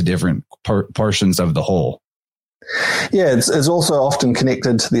moves into different portions of the whole. Yeah, it's also often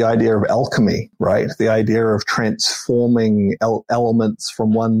connected to the idea of alchemy, right? The idea of transforming elements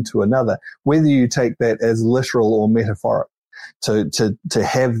from one to another, whether you take that as literal or metaphoric, to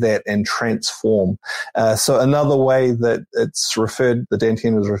have that and transform. So another way that it's referred, the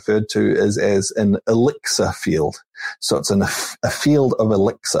Dantian is referred to is as an elixir field. So it's a field of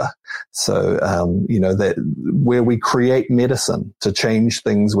elixir. So, that where we create medicine to change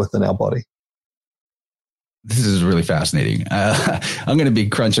things within our body. This is really fascinating. I'm going to be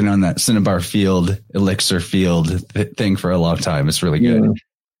crunching on that Cinnabar field, elixir field thing for a long time. It's really good. Yeah.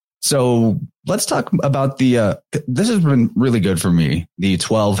 So let's talk about this has been really good for me. The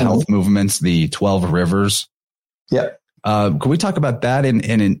 12 health movements, the 12 rivers. Yeah. Can we talk about that and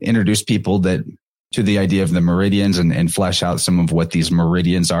introduce people to the idea of the meridians and flesh out some of what these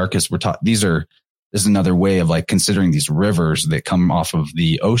meridians are? Because this is another way of like considering these rivers that come off of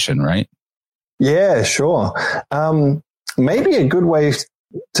the ocean, right? Yeah, sure. Maybe a good way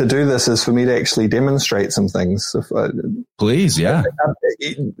to do this is for me to actually demonstrate some things. Please, yeah.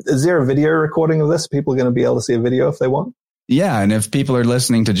 Is there a video recording of this? People are going to be able to see a video if they want? Yeah, and if people are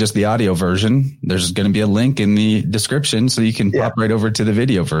listening to just the audio version, there's going to be a link in the description so you can pop right over to the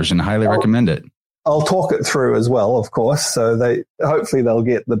video version. Highly recommend it. I'll talk it through as well, of course, so hopefully they'll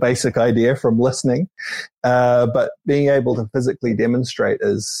get the basic idea from listening. But being able to physically demonstrate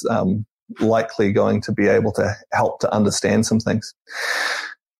is likely going to be able to help to understand some things.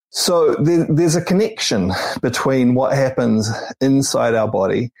 So there's a connection between what happens inside our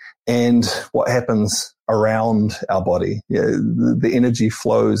body and what happens around our body. The energy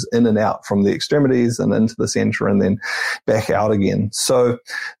flows in and out from the extremities and into the center and then back out again. So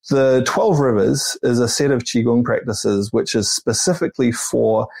the 12 rivers is a set of Qigong practices which is specifically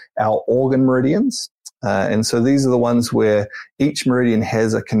for our organ meridians. And so these are the ones where each meridian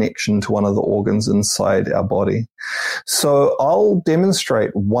has a connection to one of the organs inside our body. So I'll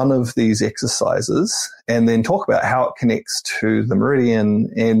demonstrate one of these exercises and then talk about how it connects to the meridian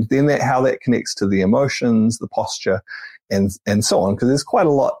and then how that connects to the emotions, the posture, and so on, because there's quite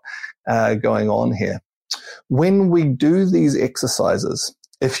a lot going on here. When we do these exercises,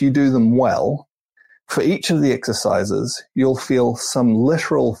 if you do them well, for each of the exercises, you'll feel some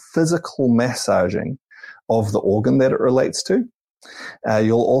literal physical massaging of the organ that it relates to.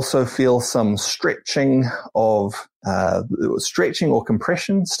 You'll also feel some stretching or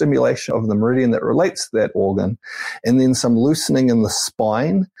compression, stimulation of the meridian that relates to that organ, and then some loosening in the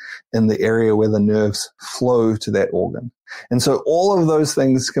spine in the area where the nerves flow to that organ. And so all of those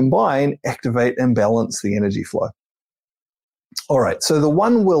things combined activate and balance the energy flow. All right, so the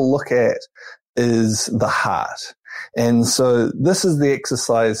one we'll look at is the heart. And so this is the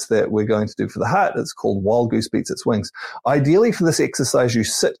exercise that we're going to do for the heart. It's called Wild Goose Beats Its Wings. Ideally for this exercise, you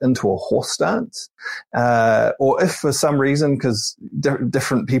sit into a horse stance, or if for some reason, because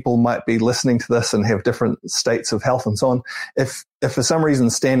different people might be listening to this and have different states of health and so on, if for some reason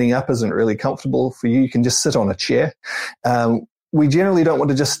standing up isn't really comfortable for you, you can just sit on a chair. We generally don't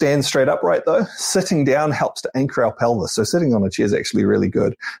want to just stand straight upright though. Sitting down helps to anchor our pelvis. So sitting on a chair is actually really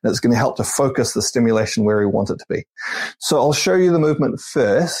good. And it's going to help to focus the stimulation where we want it to be. So I'll show you the movement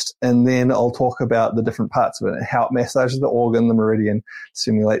first, and then I'll talk about the different parts of it and how it massages the organ, the meridian,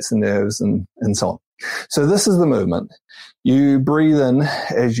 stimulates the nerves, and so on. So this is the movement. You breathe in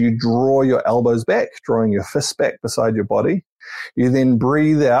as you draw your elbows back, drawing your fists back beside your body. You then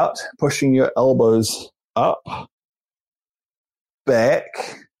breathe out, pushing your elbows up,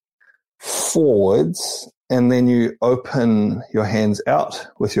 back, forwards, and then you open your hands out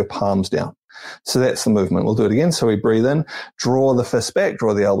with your palms down. So that's the movement. We'll do it again. So we breathe in, draw the fists back,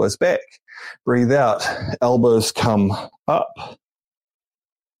 draw the elbows back. Breathe out, elbows come up,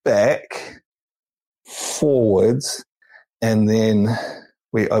 back, forwards, and then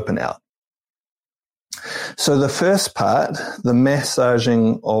we open out. So the first part, the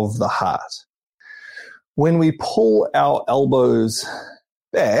massaging of the heart. When we pull our elbows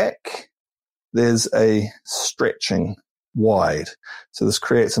back, there's a stretching wide. So this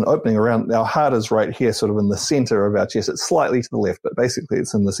creates an opening around, our heart is right here, sort of in the center of our chest. It's slightly to the left, but basically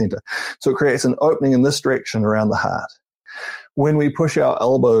it's in the center. So it creates an opening in this direction around the heart. When we push our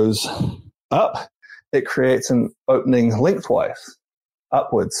elbows up, it creates an opening lengthwise,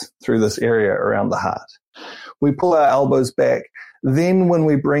 upwards through this area around the heart. We pull our elbows back. Then when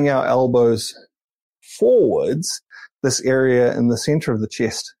we bring our elbows forwards, this area in the center of the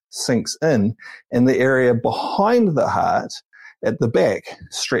chest sinks in, and the area behind the heart at the back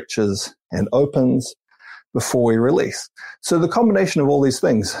stretches and opens, before we release. So the combination of all these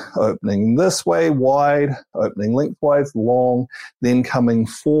things, opening this way wide, opening lengthwise long, then coming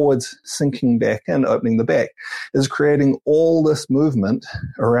forwards, sinking back in, opening the back, is creating all this movement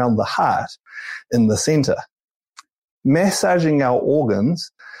around the heart in the center. Massaging our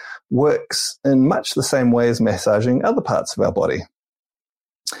organs works in much the same way as massaging other parts of our body.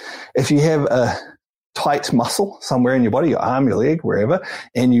 If you have a tight muscle somewhere in your body, your arm, your leg, wherever,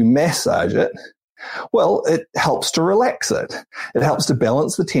 and you massage it, well, it helps to relax it. It helps to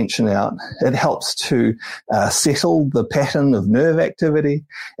balance the tension out. It helps to settle the pattern of nerve activity,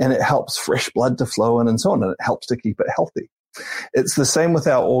 and it helps fresh blood to flow in and so on, and it helps to keep it healthy. It's the same with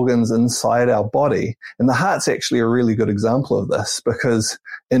our organs inside our body. And the heart's actually a really good example of this, because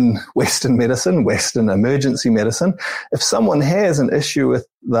in Western medicine, Western emergency medicine, if someone has an issue with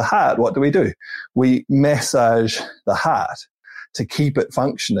the heart, what do? We massage the heart to keep it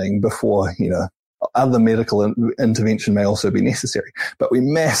functioning before, other medical intervention may also be necessary, but we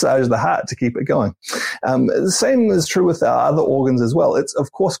massage the heart to keep it going. The same is true with our other organs as well. It's,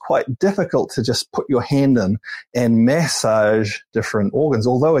 of course, quite difficult to just put your hand in and massage different organs.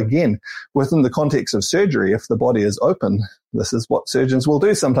 Although, again, within the context of surgery, if the body is open, this is what surgeons will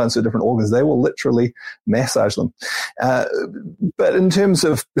do sometimes for different organs. They will literally massage them. But in terms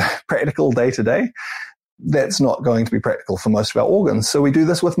of practical day-to-day, that's not going to be practical for most of our organs. So we do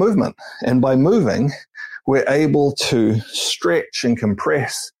this with movement. And by moving, we're able to stretch and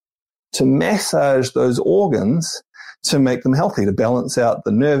compress, to massage those organs to make them healthy, to balance out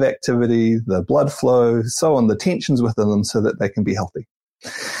the nerve activity, the blood flow, so on, the tensions within them so that they can be healthy.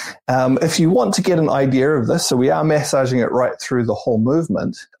 If you want to get an idea of this, so we are massaging it right through the whole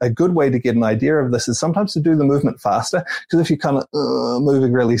movement. A good way to get an idea of this is sometimes to do the movement faster, because if you're kind of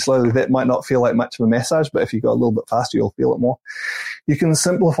moving really slowly, that might not feel like much of a massage, but if you go a little bit faster, you'll feel it more. You can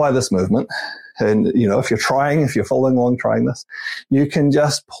simplify this movement. And, if you're following along trying this, you can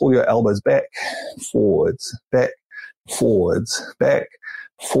just pull your elbows back, forwards, back,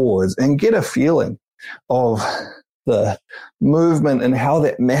 forwards, and get a feeling of the movement and how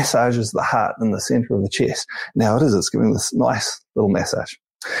that massages the heart in the center of the chest. Now it's giving this nice little massage.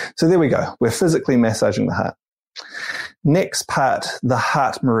 So there we go. We're physically massaging the heart. Next part, the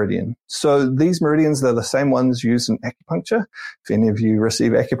heart meridian. So these meridians, they're the same ones used in acupuncture. If any of you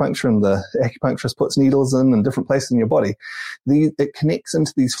receive acupuncture and the acupuncturist puts needles in different places in your body, it connects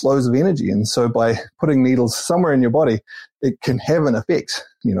into these flows of energy. And so by putting needles somewhere in your body, it can have an effect,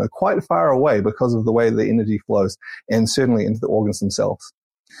 quite far away because of the way the energy flows, and certainly into the organs themselves.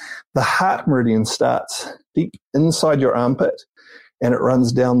 The heart meridian starts deep inside your armpit, and it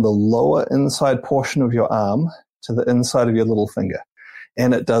runs down the lower inside portion of your arm to the inside of your little finger.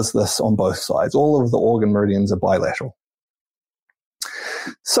 And it does this on both sides. All of the organ meridians are bilateral.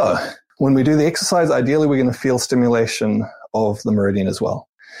 So when we do the exercise, ideally we're going to feel stimulation of the meridian as well.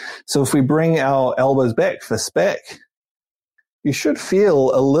 So if we bring our elbows back, fists back, you should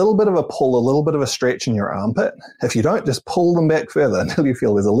feel a little bit of a pull, a little bit of a stretch in your armpit. If you don't, just pull them back further until you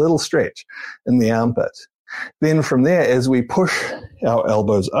feel there's a little stretch in the armpit. Then from there, as we push our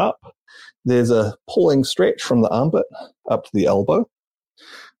elbows up, there's a pulling stretch from the armpit up to the elbow.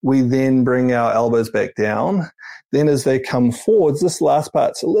 We then bring our elbows back down. Then as they come forwards, this last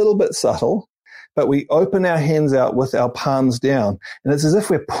part's a little bit subtle, but we open our hands out with our palms down. And it's as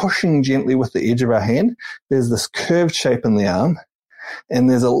if we're pushing gently with the edge of our hand. There's this curved shape in the arm, and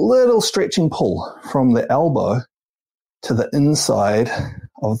there's a little stretching pull from the elbow to the inside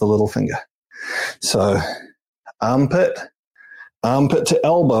of the little finger. So armpit to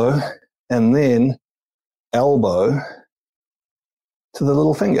elbow, and then elbow to the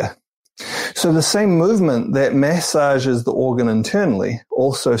little finger. So the same movement that massages the organ internally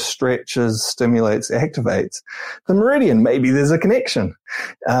also stretches, stimulates, activates the meridian. Maybe there's a connection.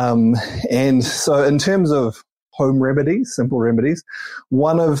 And so in terms of home remedies, simple remedies,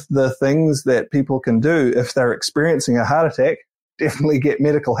 one of the things that people can do if they're experiencing a heart attack, definitely get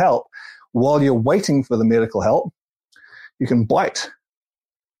medical help. While you're waiting for the medical help, you can bite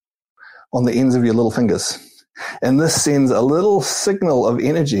on the ends of your little fingers. And this sends a little signal of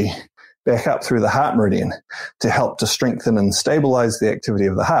energy back up through the heart meridian to help to strengthen and stabilize the activity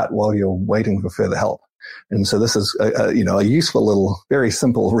of the heart while you're waiting for further help. And so this is a useful little, very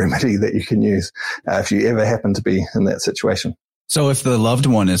simple remedy that you can use if you ever happen to be in that situation. So if the loved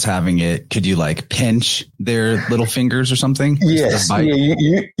one is having it, could you pinch their little fingers or something? Yes.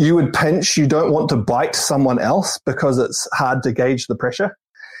 Yeah, you would pinch. You don't want to bite someone else because it's hard to gauge the pressure.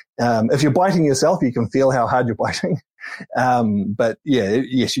 If you're biting yourself, you can feel how hard you're biting. But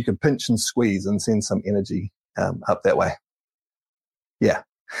yes, you can pinch and squeeze and send some energy up that way. Yeah.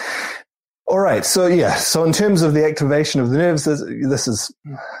 All right. So in terms of the activation of the nerves, this is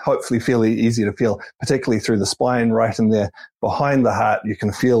hopefully fairly easy to feel, particularly through the spine, right in there behind the heart. You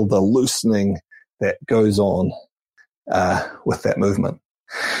can feel the loosening that goes on with that movement.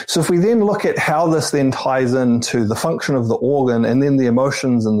 So if we then look at how this then ties into the function of the organ and then the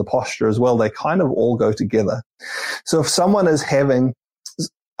emotions and the posture as well, they kind of all go together. So if someone is having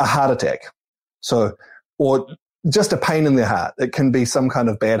a heart attack, or just a pain in their heart, it can be some kind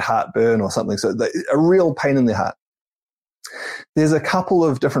of bad heartburn or something, so a real pain in their heart, there's a couple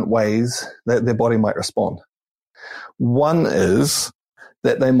of different ways that their body might respond. One is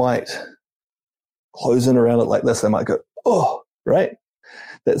that they might close in around it like this. They might go, oh, right?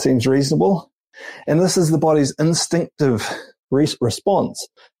 That seems reasonable. And this is the body's instinctive response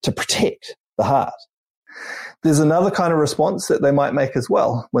to protect the heart. There's another kind of response that they might make as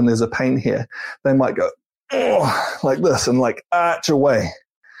well when there's a pain here. They might go, oh, like this, and like arch away.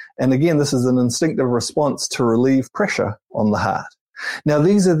 And again, this is an instinctive response to relieve pressure on the heart. Now,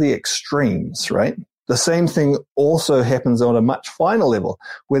 these are the extremes, right? The same thing also happens on a much finer level,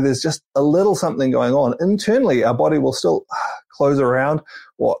 where there's just a little something going on. Internally, our body will still close around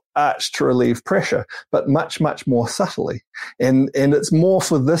or arch to relieve pressure, but much, much more subtly. And it's more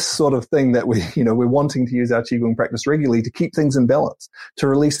for this sort of thing that we're wanting to use our Qigong practice regularly to keep things in balance, to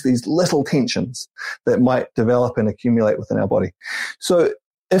release these little tensions that might develop and accumulate within our body. So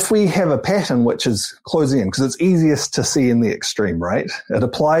if we have a pattern which is closing in, because it's easiest to see in the extreme, right? It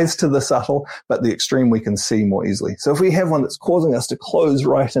applies to the subtle, but the extreme we can see more easily. So if we have one that's causing us to close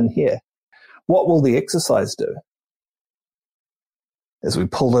right in here, what will the exercise do? As we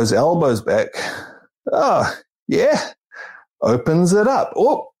pull those elbows back, opens it up.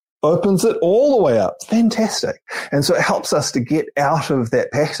 Opens it all the way up. Fantastic. And so it helps us to get out of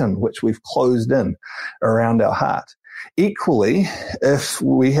that pattern which we've closed in around our heart. Equally, if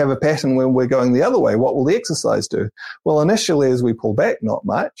we have a pattern when we're going the other way, what will the exercise do? Well, initially, as we pull back, not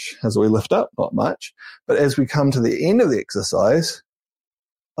much. As we lift up, not much. But as we come to the end of the exercise,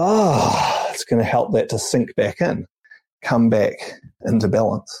 it's going to help that to sink back in, come back into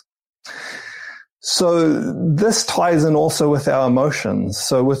balance. So this ties in also with our emotions.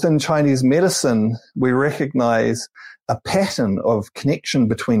 So within Chinese medicine, we recognize a pattern of connection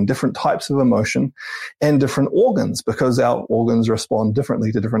between different types of emotion and different organs, because our organs respond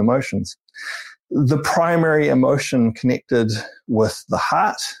differently to different emotions. The primary emotion connected with the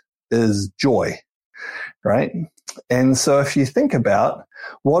heart is joy, right? And so if you think about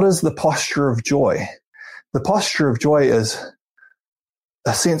what is the posture of joy, the posture of joy is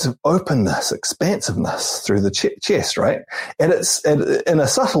a sense of openness, expansiveness through the chest, right? And in a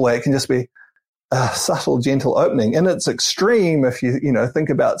subtle way, it can just be a subtle, gentle opening. In its extreme, if you think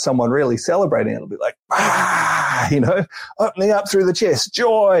about someone really celebrating, it'll be like, opening up through the chest,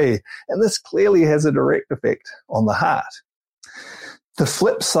 joy. And this clearly has a direct effect on the heart. The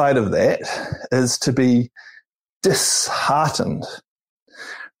flip side of that is to be disheartened,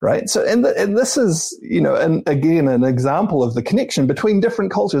 right? So, and this is, and again, an example of the connection between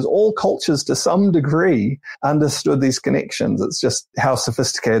different cultures. All cultures, to some degree, understood these connections. It's just how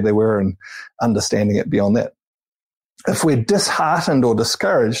sophisticated they were in understanding it beyond that. If we're disheartened or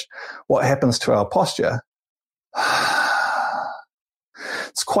discouraged, what happens to our posture?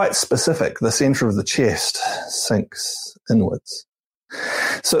 It's quite specific. The center of the chest sinks inwards.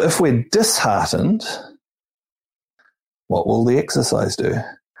 So if we're disheartened, what will the exercise do?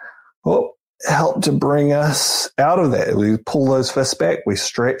 Well, help to bring us out of that. We pull those fists back, we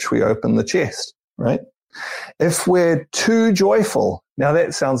stretch, we open the chest, right? If we're too joyful, now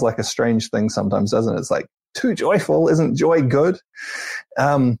that sounds like a strange thing sometimes, doesn't it? It's like, too joyful, isn't joy good?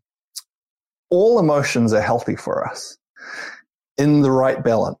 All emotions are healthy for us in the right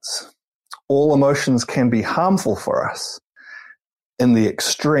balance. All emotions can be harmful for us in the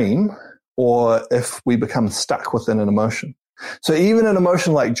extreme, or if we become stuck within an emotion. So even an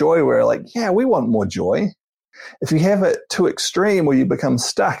emotion like joy, where we want more joy. If you have it too extreme where you become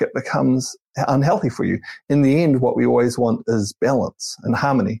stuck, it becomes unhealthy for you. In the end, what we always want is balance and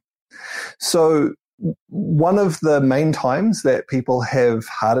harmony. So one of the main times that people have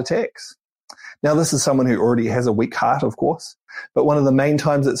heart attacks, now this is someone who already has a weak heart, of course, but one of the main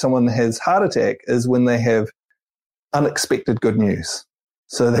times that someone has heart attack is when they have unexpected good news.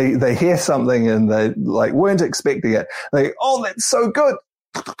 So they hear something and they weren't expecting it. They, oh, that's so good.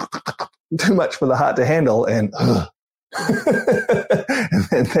 Too much for the heart to handle, and and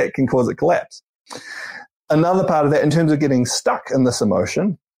that can cause a collapse. Another part of that, in terms of getting stuck in this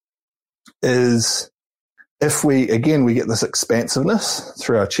emotion, is if we get this expansiveness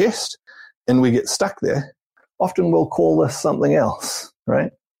through our chest and we get stuck there, often we'll call this something else,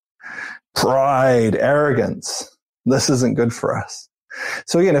 right? pride, arrogance. This isn't good for us.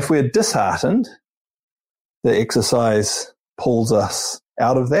 So again, if we're disheartened, the exercise pulls us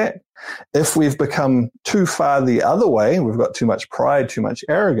out of that. If we've become too far the other way, we've got too much pride, too much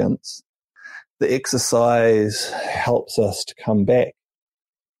arrogance, the exercise helps us to come back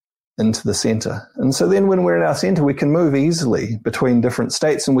into the center. And so then when we're in our center, we can move easily between different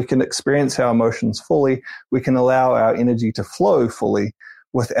states and we can experience our emotions fully. We can allow our energy to flow fully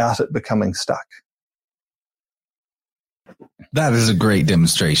without it becoming stuck. That is a great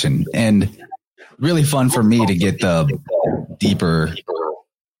demonstration and really fun for me to get the deeper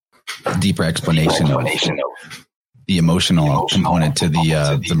explanation of the emotional component to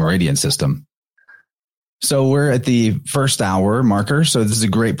the meridian system. So we're at the first hour marker. So this is a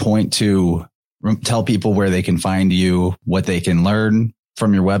great point to tell people where they can find you, what they can learn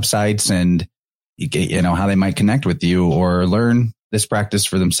from your websites, and how they might connect with you or learn this practice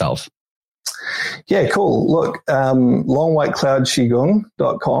for themselves. Yeah, cool. Look,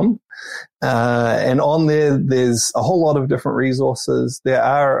 longwhitecloudqigong.com. And on there's a whole lot of different resources. There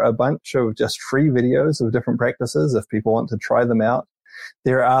are a bunch of just free videos of different practices if people want to try them out.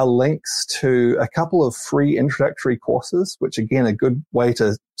 There are links to a couple of free introductory courses, which again, a good way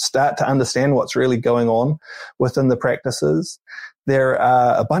to start to understand what's really going on within the practices. There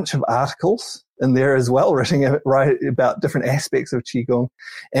are a bunch of articles in there as well, written about different aspects of Qigong,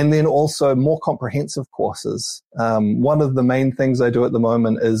 and then also more comprehensive courses. One of the main things I do at the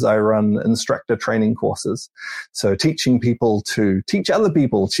moment is I run instructor training courses. So teaching people to teach other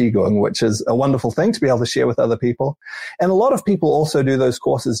people Qigong, which is a wonderful thing to be able to share with other people. And a lot of people also do those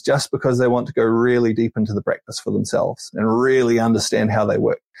courses just because they want to go really deep into the practice for themselves and really understand how they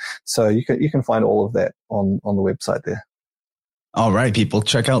work. So you can find all of that on the website there. All right, people,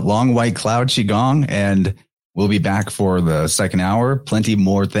 check out Long White Cloud Qigong, and we'll be back for the second hour. Plenty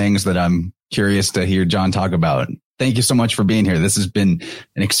more things that I'm curious to hear John talk about. Thank you so much for being here. This has been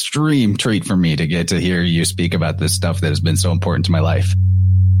an extreme treat for me to get to hear you speak about this stuff that has been so important to my life.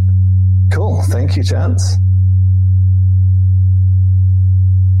 Cool. Thank you, Chance.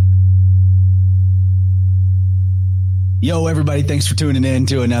 Yo, everybody, thanks for tuning in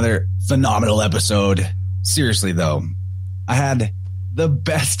to another phenomenal episode. Seriously, though, I had the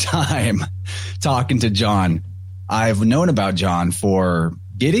best time talking to John. I've known about John for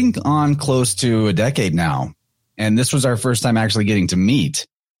getting on close to a decade now. And this was our first time actually getting to meet.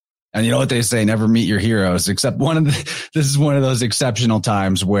 And you know what they say, never meet your heroes, except this is one of those exceptional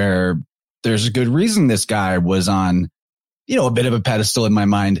times where there's a good reason this guy was on, a bit of a pedestal in my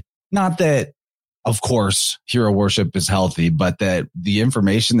mind. Not that, of course, hero worship is healthy, but that the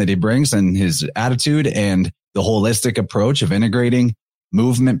information that he brings and his attitude and the holistic approach of integrating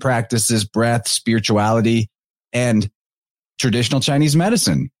movement practices, breath, spirituality, and traditional Chinese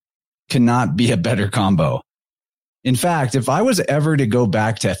medicine cannot be a better combo. In fact, if I was ever to go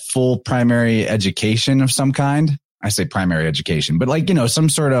back to full primary education of some kind, I say primary education, but some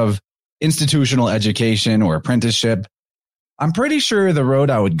sort of institutional education or apprenticeship, I'm pretty sure the road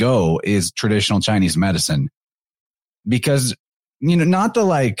I would go is traditional Chinese medicine. Because, not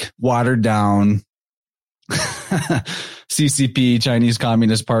the watered down CCP, Chinese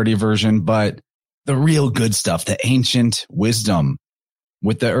Communist Party version, but the real good stuff, the ancient wisdom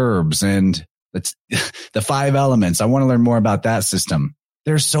with the herbs and the 5 elements. I want to learn more about that system.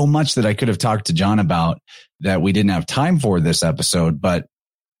 There's so much that I could have talked to John about that we didn't have time for this episode, but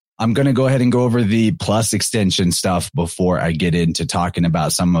I'm going to go ahead and go over the plus extension stuff before I get into talking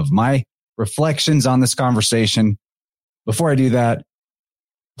about some of my reflections on this conversation. Before I do that,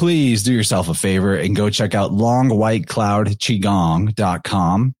 please do yourself a favor and go check out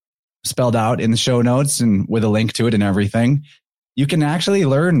longwhitecloudqigong.com, spelled out in the show notes and with a link to it and everything. You can actually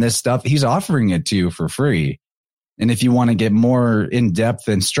learn this stuff. He's offering it to you for free. And if you want to get more in-depth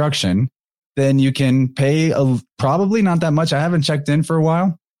instruction, then you can pay probably not that much. I haven't checked in for a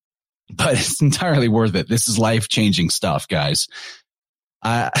while, but it's entirely worth it. This is life-changing stuff, guys.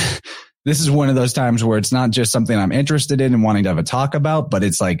 This is one of those times where it's not just something I'm interested in and wanting to have a talk about, but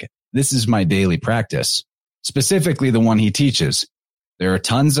it's this is my daily practice, specifically the one he teaches. There are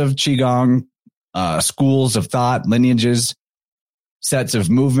tons of Qigong schools of thought, lineages, sets of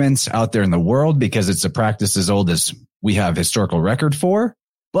movements out there in the world because it's a practice as old as we have historical record for.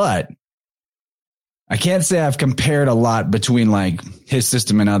 But I can't say I've compared a lot between his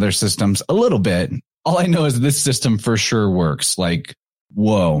system and other systems. A little bit. All I know is this system for sure works.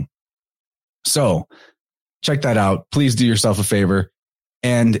 Whoa. So check that out. Please do yourself a favor.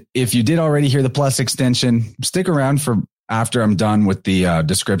 And if you did already hear the plus extension, stick around for after I'm done with the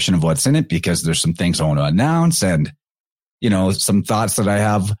description of what's in it, because there's some things I want to announce and, some thoughts that I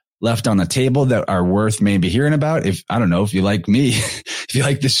have left on the table that are worth maybe hearing about. If I don't know, if you like me, if you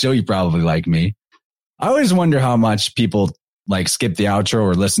like this show, you probably like me. I always wonder how much people like skip the outro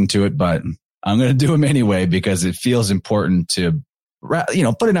or listen to it, but I'm going to do them anyway because it feels important to,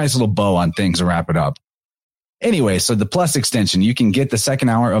 put a nice little bow on things and wrap it up. Anyway, so the Plus extension, you can get the second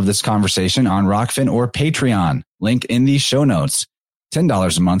hour of this conversation on Rockfin or Patreon. Link in the show notes.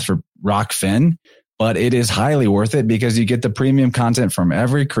 $10 a month for Rockfin, but it is highly worth it because you get the premium content from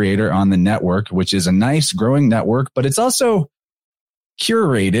every creator on the network, which is a nice growing network, but it's also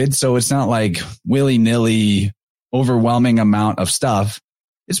curated. So it's not like willy-nilly overwhelming amount of stuff.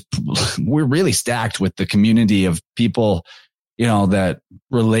 We're really stacked with the community of people, that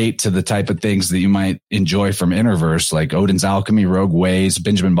relate to the type of things that you might enjoy from Interverse, like Odin's Alchemy, Rogue Ways,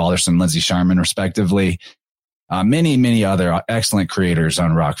 Benjamin Balderson, Lindsay Sharman, respectively. Many, many other excellent creators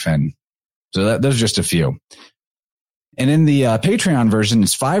on Rockfin. So those are just a few. And in the Patreon version,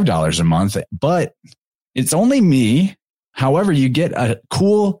 it's $5 a month, but it's only me. However, you get a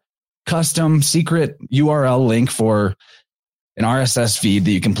cool custom secret URL link for an RSS feed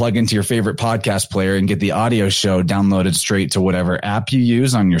that you can plug into your favorite podcast player and get the audio show downloaded straight to whatever app you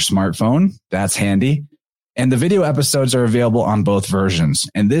use on your smartphone. That's handy. And the video episodes are available on both versions.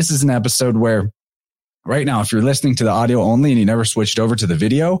 And this is an episode where right now, if you're listening to the audio only and you never switched over to the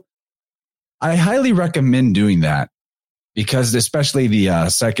video, I highly recommend doing that because especially the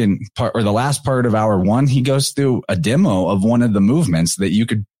second part or the last part of hour one, he goes through a demo of one of the movements that you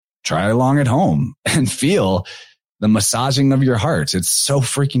could try along at home and feel the massaging of your heart. It's so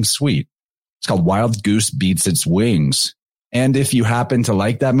freaking sweet. It's called Wild Goose Beats Its Wings. And if you happen to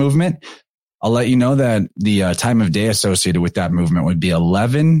like that movement, I'll let you know that the time of day associated with that movement would be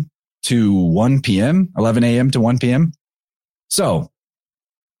 11 to 1 p.m., 11 a.m. to 1 p.m. So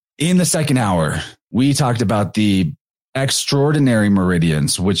in the second hour, we talked about the extraordinary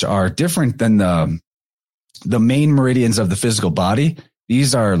meridians, which are different than the main meridians of the physical body.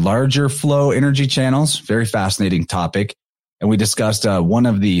 These are larger flow energy channels, very fascinating topic. And we discussed one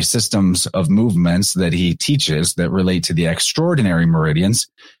of the systems of movements that he teaches that relate to the extraordinary meridians.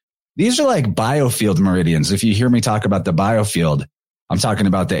 These are like biofield meridians. If you hear me talk about the biofield, I'm talking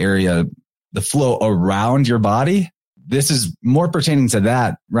about the area, the flow around your body. This is more pertaining to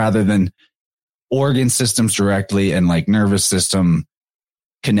that rather than organ systems directly and like nervous system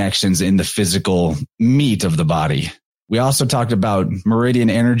connections in the physical meat of the body. We also talked about meridian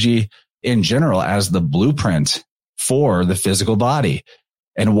energy in general as the blueprint for the physical body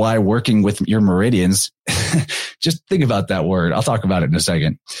and why working with your meridians, just think about that word. I'll talk about it in a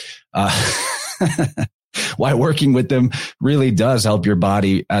second. Why working with them really does help your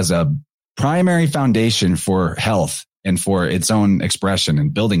body as a primary foundation for health and for its own expression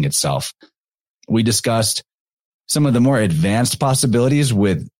and building itself. We discussed some of the more advanced possibilities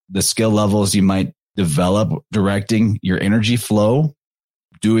with the skill levels you might develop directing your energy flow,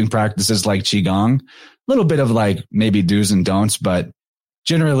 doing practices like Qigong, a little bit of like maybe do's and don'ts, but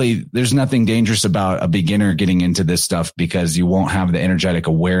generally there's nothing dangerous about a beginner getting into this stuff because you won't have the energetic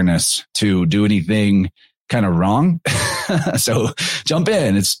awareness to do anything kind of wrong. So jump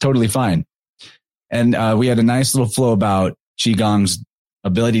in. It's totally fine. And we had a nice little flow about Qigong's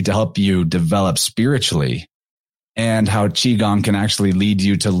ability to help you develop spiritually and how Qigong can actually lead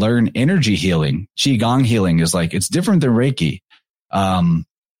you to learn energy healing. Qigong healing is like, it's different than Reiki.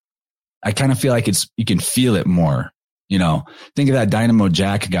 I kind of feel like you can feel it more, think of that Dynamo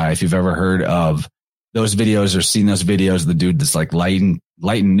Jack guy. If you've ever heard of those videos or seen those videos, the dude that's like lighting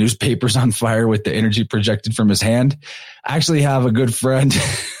newspapers on fire with the energy projected from his hand. I actually have a good friend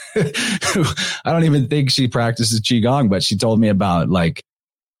who I don't even think she practices Qigong, but she told me about like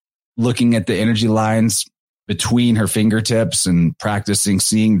looking at the energy lines between her fingertips and practicing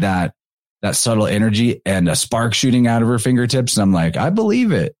seeing that subtle energy and a spark shooting out of her fingertips. And I'm like, I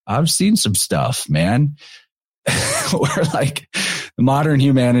believe it. I've seen some stuff, man. Where like modern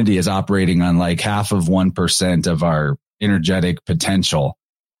humanity is operating on like 0.5% of our energetic potential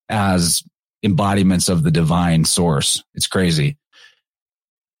as embodiments of the divine source. It's crazy.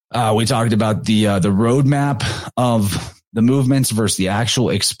 We talked about the roadmap of the movements versus the actual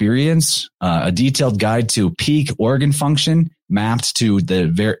experience, a detailed guide to peak organ function mapped to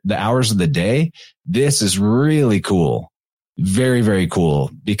the hours of the day. This is really cool. Very, very cool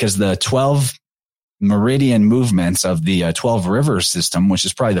because the 12 meridian movements of the 12 river system, which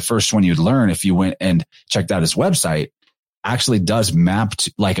is probably the first one you'd learn if you went and checked out his website, actually does map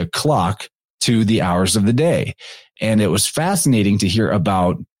like a clock to the hours of the day. And it was fascinating to hear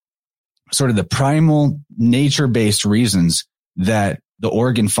about sort of the primal nature-based reasons that the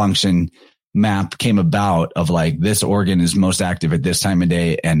organ function map came about of like this organ is most active at this time of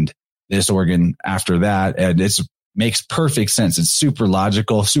day and this organ after that. And it makes perfect sense. It's super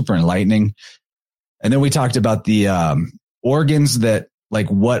logical, super enlightening. And then we talked about the organs that like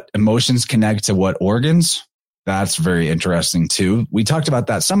what emotions connect to what organs. That's very interesting too. We talked about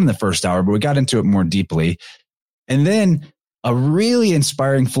that some in the first hour, but we got into it more deeply. And then a really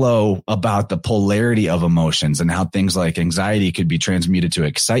inspiring flow about the polarity of emotions and how things like anxiety could be transmuted to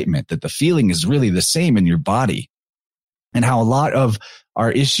excitement, that the feeling is really the same in your body, and how a lot of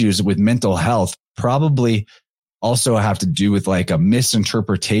our issues with mental health probably also have to do with like a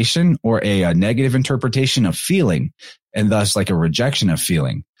misinterpretation or a negative interpretation of feeling, and thus like a rejection of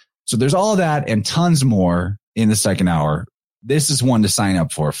feeling. So there's all that and tons more in the second hour. This is one to sign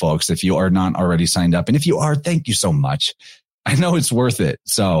up for, folks, if you are not already signed up. And if you are, thank you so much. I know it's worth it.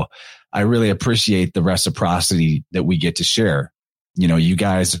 So I really appreciate the reciprocity that we get to share. You know, you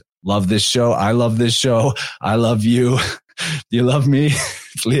guys love this show. I love this show. I love you. Do you love me?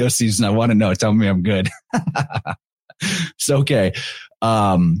 It's Leo season. I want to know. Tell me I'm good. It's okay.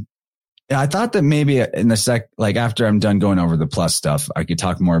 I thought that maybe in the like after I'm done going over the plus stuff, I could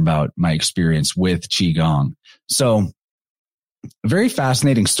talk more about my experience with Qigong. So a very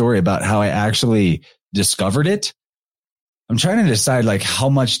fascinating story about how I actually discovered it. I'm trying to decide like how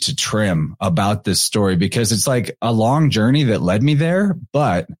much to trim about this story because it's like a long journey that led me there,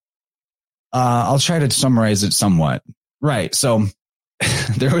 but I'll try to summarize it somewhat. Right. So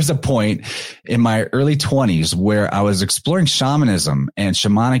there was a point in my early 20s where I was exploring shamanism and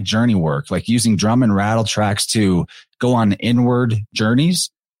shamanic journey work, like using drum and rattle tracks to go on inward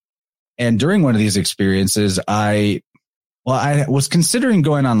journeys. And during one of these experiences, I was considering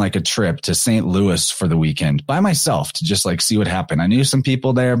going on like a trip to St. Louis for the weekend by myself to just like see what happened. I knew some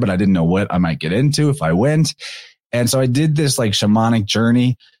people there, but I didn't know what I might get into if I went. And so I did this like shamanic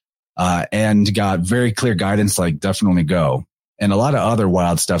journey and got very clear guidance, like definitely go. And a lot of other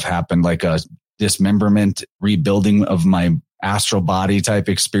wild stuff happened, like a dismemberment, rebuilding of my astral body type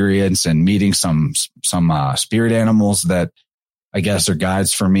experience and meeting some spirit animals that I guess are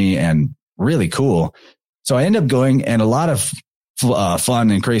guides for me and really cool. So I end up going and a lot of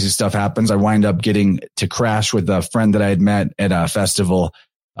fun and crazy stuff happens. I wind up getting to crash with a friend that I had met at a festival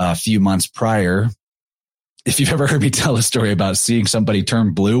a few months prior. If you've ever heard me tell a story about seeing somebody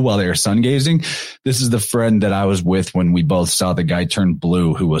turn blue while they were sun gazing, this is the friend that I was with when we both saw the guy turn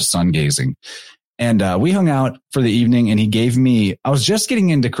blue who was sun gazing. And we hung out for the evening and he gave me, I was just getting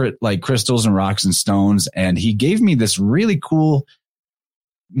into like crystals and rocks and stones. And he gave me this really cool,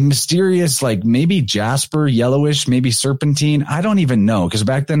 mysterious, like maybe jasper, yellowish, maybe serpentine. I don't even know. Cause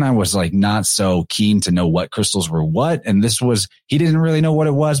back then I was like not so keen to know what crystals were what. And this was, he didn't really know what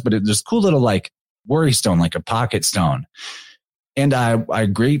it was, but it was cool little like worry stone, like a pocket stone. And I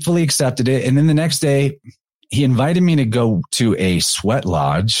gratefully accepted it. And then the next day he invited me to go to a sweat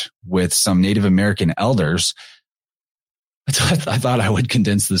lodge with some Native American elders. I thought I would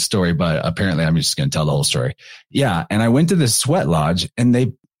condense this story, but apparently I'm just going to tell the whole story. Yeah. And I went to this sweat lodge and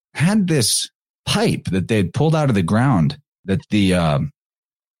they had this pipe that they had pulled out of the ground that the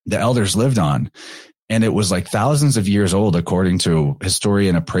elders lived on. And it was like thousands of years old, according to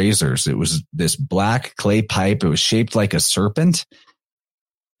historian appraisers. It was this black clay pipe. It was shaped like a serpent.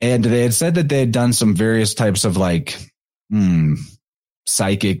 And they had said that they had done some various types of like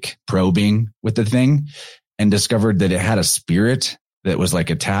psychic probing with the thing and discovered that it had a spirit that was like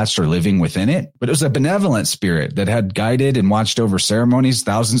attached or living within it. But it was a benevolent spirit that had guided and watched over ceremonies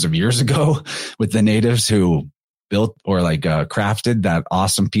thousands of years ago with the natives who built or like crafted that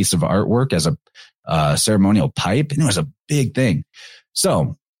awesome piece of artwork as a ceremonial pipe. And it was a big thing.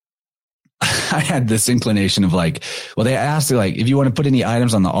 So I had this inclination of like, well, they asked like, if you want to put any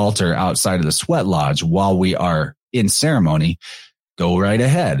items on the altar outside of the sweat lodge while we are in ceremony, go right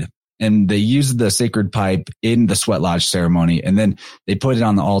ahead. And they used the sacred pipe in the sweat lodge ceremony. And then they put it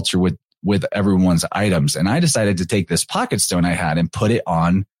on the altar with everyone's items. And I decided to take this pocket stone I had and put it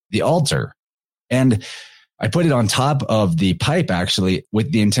on the altar. And I put it on top of the pipe actually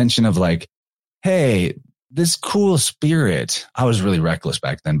with the intention of like, hey, this cool spirit. I was really reckless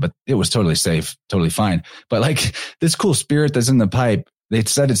back then, but it was totally safe, totally fine. But like this cool spirit that's in the pipe, they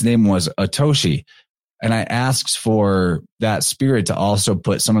said its name was Atoshi. And I asked for that spirit to also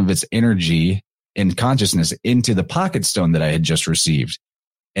put some of its energy and consciousness into the pocket stone that I had just received.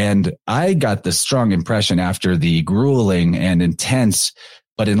 And I got the strong impression after the grueling and intense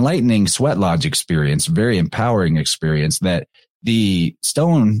but enlightening sweat lodge experience, very empowering experience, that the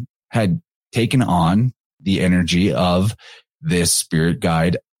stone had taken on the energy of this spirit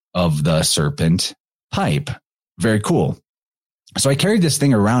guide of the serpent pipe. Very cool. So I carried this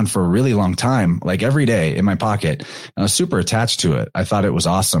thing around for a really long time, like every day in my pocket. I was super attached to it. I thought it was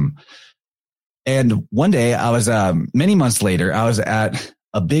awesome. And one day I was, many months later, I was at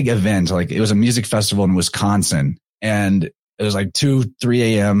a big event, like it was a music festival in Wisconsin, and it was like 2-3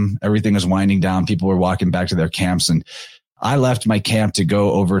 a.m. Everything was winding down. People were walking back to their camps, and I left my camp to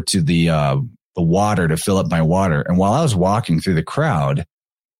go over to the water to fill up my water. And while I was walking through the crowd,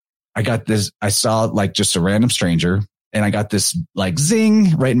 I saw like just a random stranger, and I got this like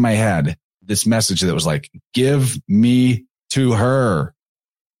zing right in my head, this message that was like, give me to her.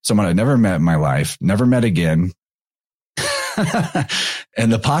 Someone I'd never met in my life, never met again.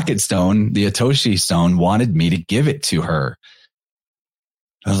 And the pocket stone, the Atoshi stone, wanted me to give it to her.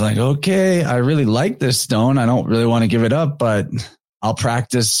 I was like, okay, I really like this stone. I don't really want to give it up, but I'll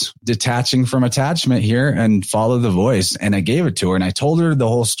practice detaching from attachment here and follow the voice. And I gave it to her, and I told her the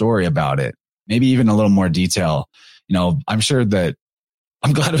whole story about it, maybe even a little more detail. I'm sure that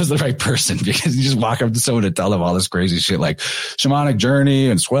I'm glad it was the right person, because you just walk up to someone and tell them all this crazy shit like shamanic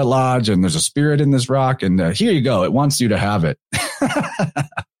journey and sweat lodge, and there's a spirit in this rock, and here you go. It wants you to have it.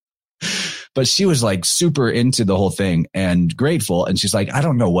 But she was like super into the whole thing and grateful. And she's like, I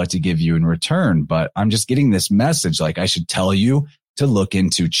don't know what to give you in return, but I'm just getting this message. Like, I should tell you to look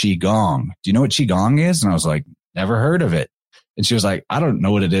into Qigong. Do you know what Qigong is? And I was like, never heard of it. And she was like, I don't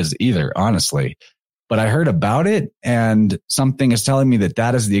know what it is either, honestly. But I heard about it, and something is telling me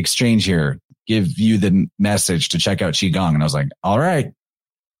that is the exchange here. Give you the message to check out Qigong. And I was like, all right.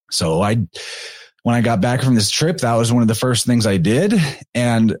 So when I got back from this trip, that was one of the first things I did.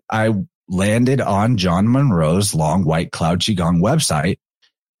 And I landed on John Monroe's Long White Cloud Qigong website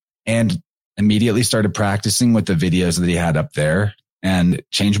and immediately started practicing with the videos that he had up there, and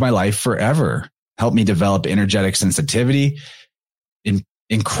changed my life forever. Helped me develop energetic sensitivity.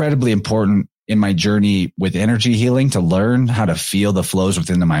 Incredibly important in my journey with energy healing, to learn how to feel the flows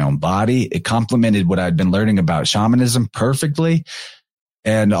within my own body. It complemented what I'd been learning about shamanism perfectly.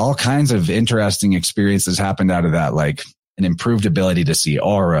 And all kinds of interesting experiences happened out of that, like an improved ability to see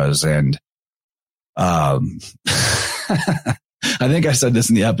auras. And I think I said this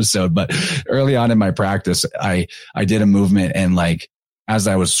in the episode, but early on in my practice, I did a movement, and like, as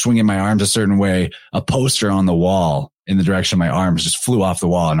I was swinging my arms a certain way, a poster on the wall in the direction of my arms just flew off the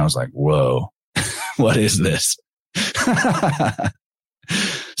wall. And I was like, whoa, what is this?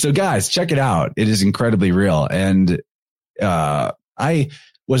 So guys, check it out. It is incredibly real. And I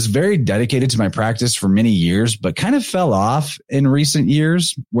was very dedicated to my practice for many years, but kind of fell off in recent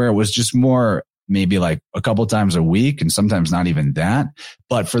years, where it was just more maybe like a couple times a week, and sometimes not even that.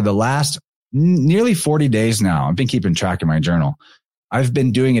 But for the last nearly 40 days now, I've been keeping track in my journal. I've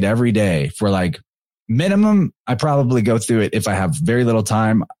been doing it every day for like minimum. I probably go through it. If I have very little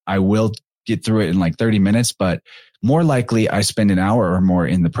time, I will get through it in like 30 minutes, but more likely I spend an hour or more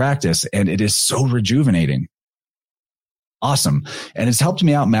in the practice, and it is so rejuvenating. Awesome. And it's helped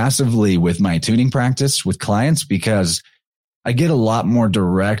me out massively with my tuning practice with clients, because I get a lot more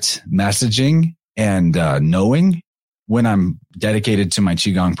direct messaging and knowing when I'm dedicated to my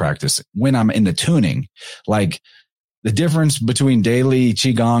Qigong practice, when I'm in the tuning. Like, the difference between daily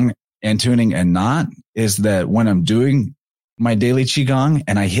Qigong and tuning and not is that when I'm doing my daily Qigong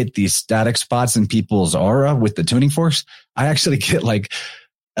and I hit these static spots in people's aura with the tuning forks, I actually get like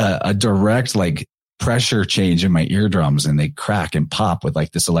a direct like pressure change in my eardrums, and they crack and pop with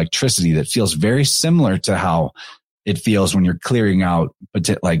like this electricity that feels very similar to how it feels when you're clearing out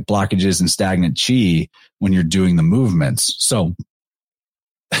like blockages and stagnant chi when you're doing the movements. So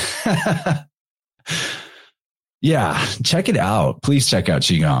yeah, check it out. Please check out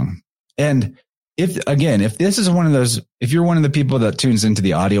Qigong. And if this is one of those, if you're one of the people that tunes into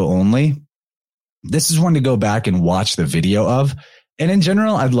the audio only, this is one to go back and watch the video of. And in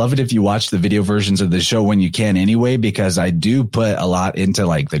general, I'd love it if you watch the video versions of the show when you can anyway, because I do put a lot into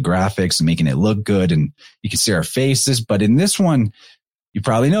like the graphics and making it look good, and you can see our faces. But in this one, you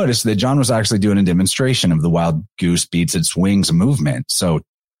probably noticed that John was actually doing a demonstration of the wild goose beats its wings movement. So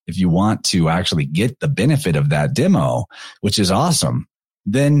if you want to actually get the benefit of that demo, which is awesome,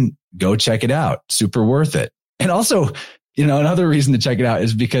 then go check it out. Super worth it. And also, another reason to check it out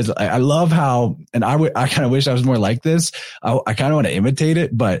is because I love how, and I kind of wish I was more like this. I kind of want to imitate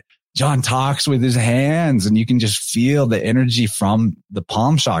it, but John talks with his hands, and you can just feel the energy from the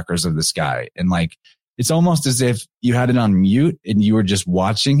palm chakras of this guy. And like, it's almost as if you had it on mute and you were just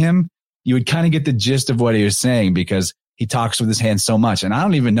watching him. You would kind of get the gist of what he was saying, because he talks with his hands so much. And I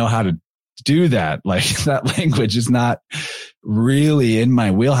don't even know how to do that. Like, that language is not really in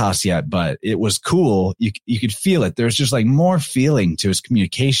my wheelhouse yet, but it was cool. You could feel it. There's just like more feeling to his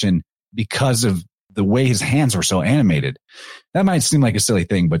communication because of the way his hands were so animated. That might seem like a silly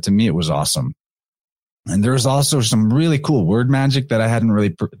thing, but to me, it was awesome. And there's also some really cool word magic that I hadn't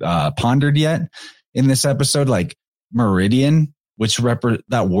really pondered yet in this episode, like meridian, which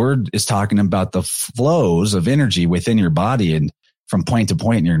that word is talking about the flows of energy within your body and from point to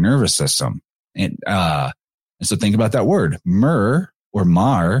point in your nervous system. And so think about that word, mer or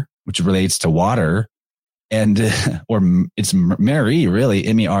mar, which relates to water, and or it's Mary, really,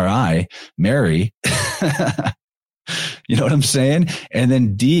 M-E-R-I, Mary. You know what I'm saying? And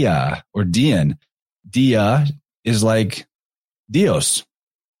then dia or dian. Dia is like Dios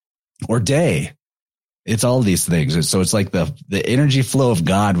or day. It's all these things. So it's like the energy flow of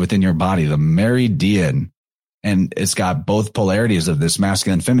God within your body, the meridian. And it's got both polarities of this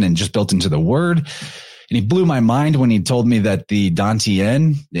masculine and feminine just built into the word. And he blew my mind when he told me that the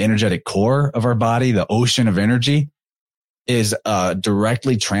Dantian, the energetic core of our body, the ocean of energy, is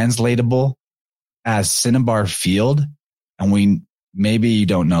directly translatable as Cinnabar field. And maybe you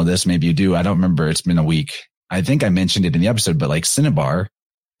don't know this, maybe you do. I don't remember. It's been a week. I think I mentioned it in the episode, but like Cinnabar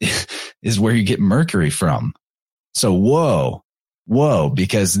is where you get Mercury from. So whoa,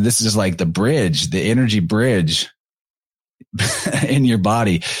 because this is like the bridge, the energy bridge in your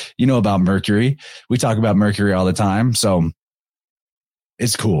body. You know about Mercury. We talk about Mercury all the time. So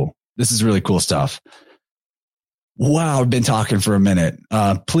it's cool. This is really cool stuff. Wow. I've been talking for a minute.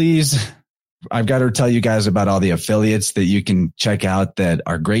 Please, I've got to tell you guys about all the affiliates that you can check out that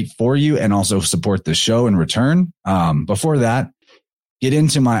are great for you and also support the show in return. Before that, get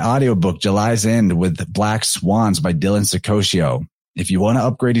into my audiobook, July's End with Black Swans by Dylan Sicosio. If you want to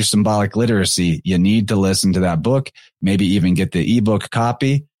upgrade your symbolic literacy, you need to listen to that book, maybe even get the ebook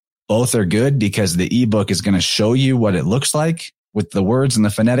copy. Both are good because the ebook is going to show you what it looks like with the words and the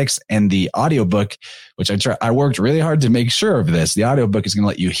phonetics, and the audiobook, which I worked really hard to make sure of this. The audiobook is going to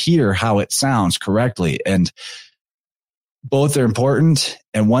let you hear how it sounds correctly. And both are important.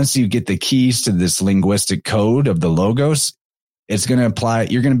 And once you get the keys to this linguistic code of the logos, it's going to apply.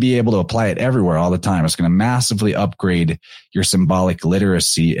 You're going to be able to apply it everywhere all the time. It's going to massively upgrade your symbolic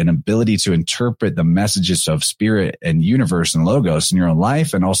literacy and ability to interpret the messages of spirit and universe and logos in your own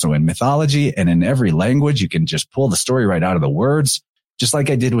life, and also in mythology and in every language. You can just pull the story right out of the words, just like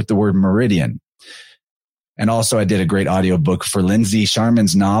I did with the word meridian. And also I did a great audiobook for Lindsay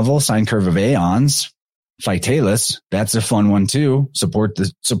Sharman's novel, Sine Curve of Aeons, Phytalis. That's a fun one too. Support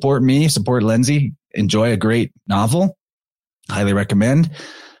me, support Lindsay. Enjoy a great novel. Highly recommend.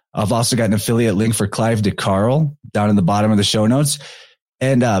 I've also got an affiliate link for Clive DeCarl down in the bottom of the show notes.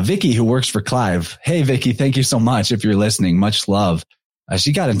 And Vicky, who works for Clive. Hey, Vicky, thank you so much if you're listening. Much love.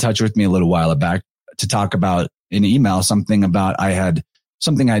 She got in touch with me a little while back to talk about in email something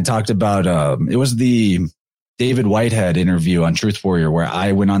I talked about. It was the David Whitehead interview on Truth Warrior where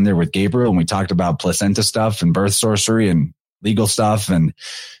I went on there with Gabriel and we talked about placenta stuff and birth sorcery and legal stuff, and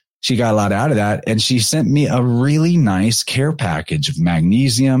she got a lot out of that. And she sent me a really nice care package of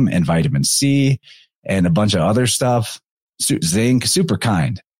magnesium and vitamin C and a bunch of other stuff, zinc, super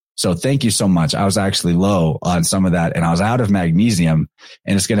kind. So thank you so much. I was actually low on some of that and I was out of magnesium,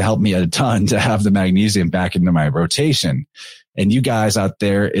 and it's going to help me a ton to have the magnesium back into my rotation. And you guys out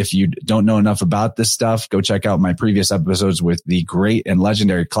there, if you don't know enough about this stuff, go check out my previous episodes with the great and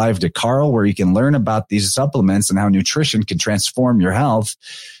legendary Clive DeCarl, where you can learn about these supplements and how nutrition can transform your health.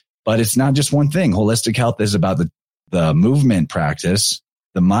 But it's not just one thing. Holistic health is about the movement practice,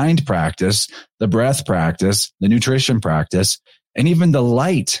 the mind practice, the breath practice, the nutrition practice, and even the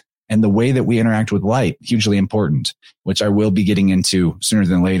light and the way that we interact with light. Hugely important, which I will be getting into sooner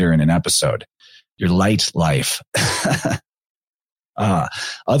than later in an episode. Your light life.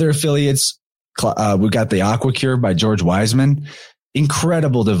 Other affiliates, we've got the AquaCure by George Wiseman.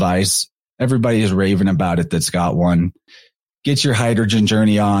 Incredible device. Everybody is raving about it that's got one. Get your hydrogen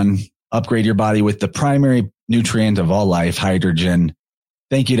journey on. Upgrade your body with the primary nutrient of all life, hydrogen.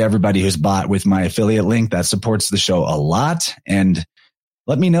 Thank you to everybody who's bought with my affiliate link. That supports the show a lot. And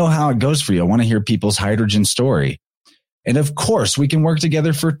let me know how it goes for you. I want to hear people's hydrogen story. And of course, we can work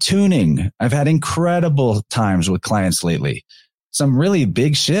together for tuning. I've had incredible times with clients lately. Some really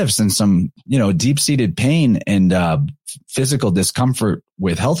big shifts and some, deep-seated pain and physical discomfort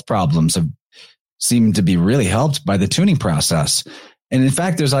with health problems have seemed to be really helped by the tuning process. And in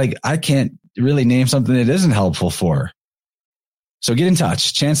fact, I can't really name something that isn't helpful for. So get in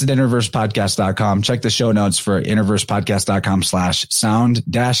touch, chance@innerversepodcast.com. Check the show notes for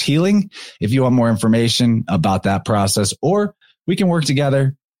innerversepodcast.com/sound-healing if you want more information about that process, or we can work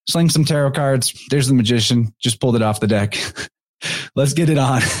together, sling some tarot cards. There's the magician. Just pulled it off the deck. Let's get it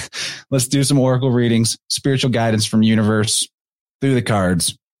on. Let's do some oracle readings, spiritual guidance from universe through the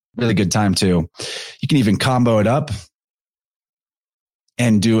cards. Really good time too. You can even combo it up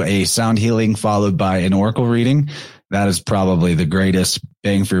and do a sound healing followed by an oracle reading. That is probably the greatest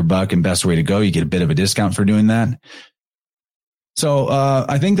bang for your buck and best way to go. You get a bit of a discount for doing that. So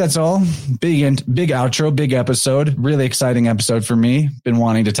I think that's all. Big outro, big episode, really exciting episode for me. Been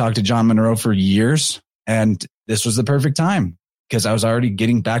wanting to talk to John Monroe for years, and this was the perfect time because I was already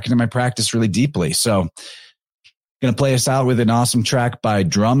getting back into my practice really deeply. So going to play us out with an awesome track by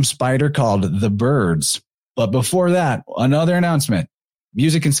Drum Spider called The Birds. But before that, another announcement.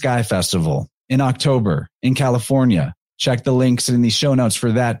 Music and Sky Festival in October in California. Check the links in the show notes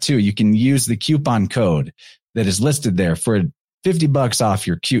for that too. You can use the coupon code that is listed there for $50 off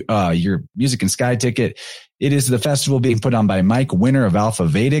your Music and Sky ticket. It is the festival being put on by Mike Winner of Alpha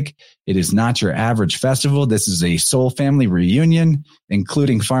Vedic. It is not your average festival. This is a soul family reunion,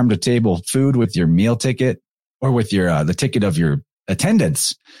 including farm to table food with your meal ticket or with your the ticket of your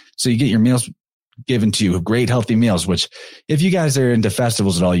attendance. So you get your meals given to you, great healthy meals, which if you guys are into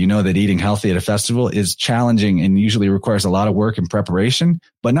festivals at all, you know that eating healthy at a festival is challenging and usually requires a lot of work and preparation,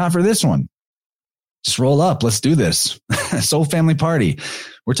 but not for this one. Just roll up. Let's do this. Soul family party.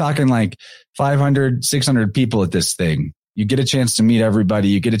 We're talking like 500, 600 people at this thing. You get a chance to meet everybody.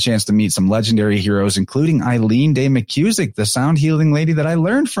 You get a chance to meet some legendary heroes, including Eileen Day McCusick, the sound healing lady that I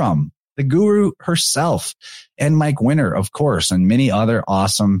learned from, the guru herself, and Mike Winner, of course, and many other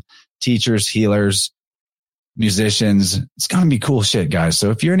awesome teachers, healers, musicians. It's going to be cool shit, guys.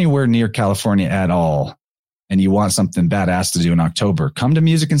 So if you're anywhere near California at all and you want something badass to do in October, come to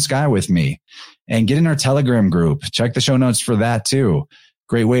Music and Sky with me and get in our Telegram group. Check the show notes for that too.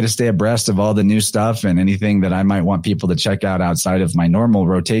 Great way to stay abreast of all the new stuff and anything that I might want people to check out outside of my normal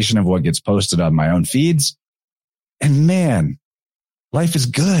rotation of what gets posted on my own feeds. And man, life is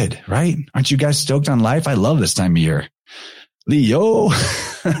good, right? Aren't you guys stoked on life? I love this time of year. Leo.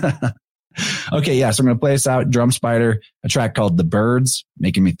 Okay, yeah, so I'm going to play us out. Drum Spider, a track called The Birds,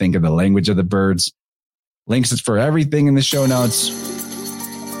 making me think of the language of the birds. Links is for everything in the show notes.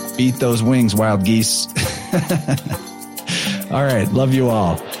 Beat those wings, wild geese. All right, love you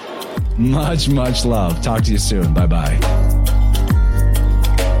all. Much, much love. Talk to you soon. Bye-bye.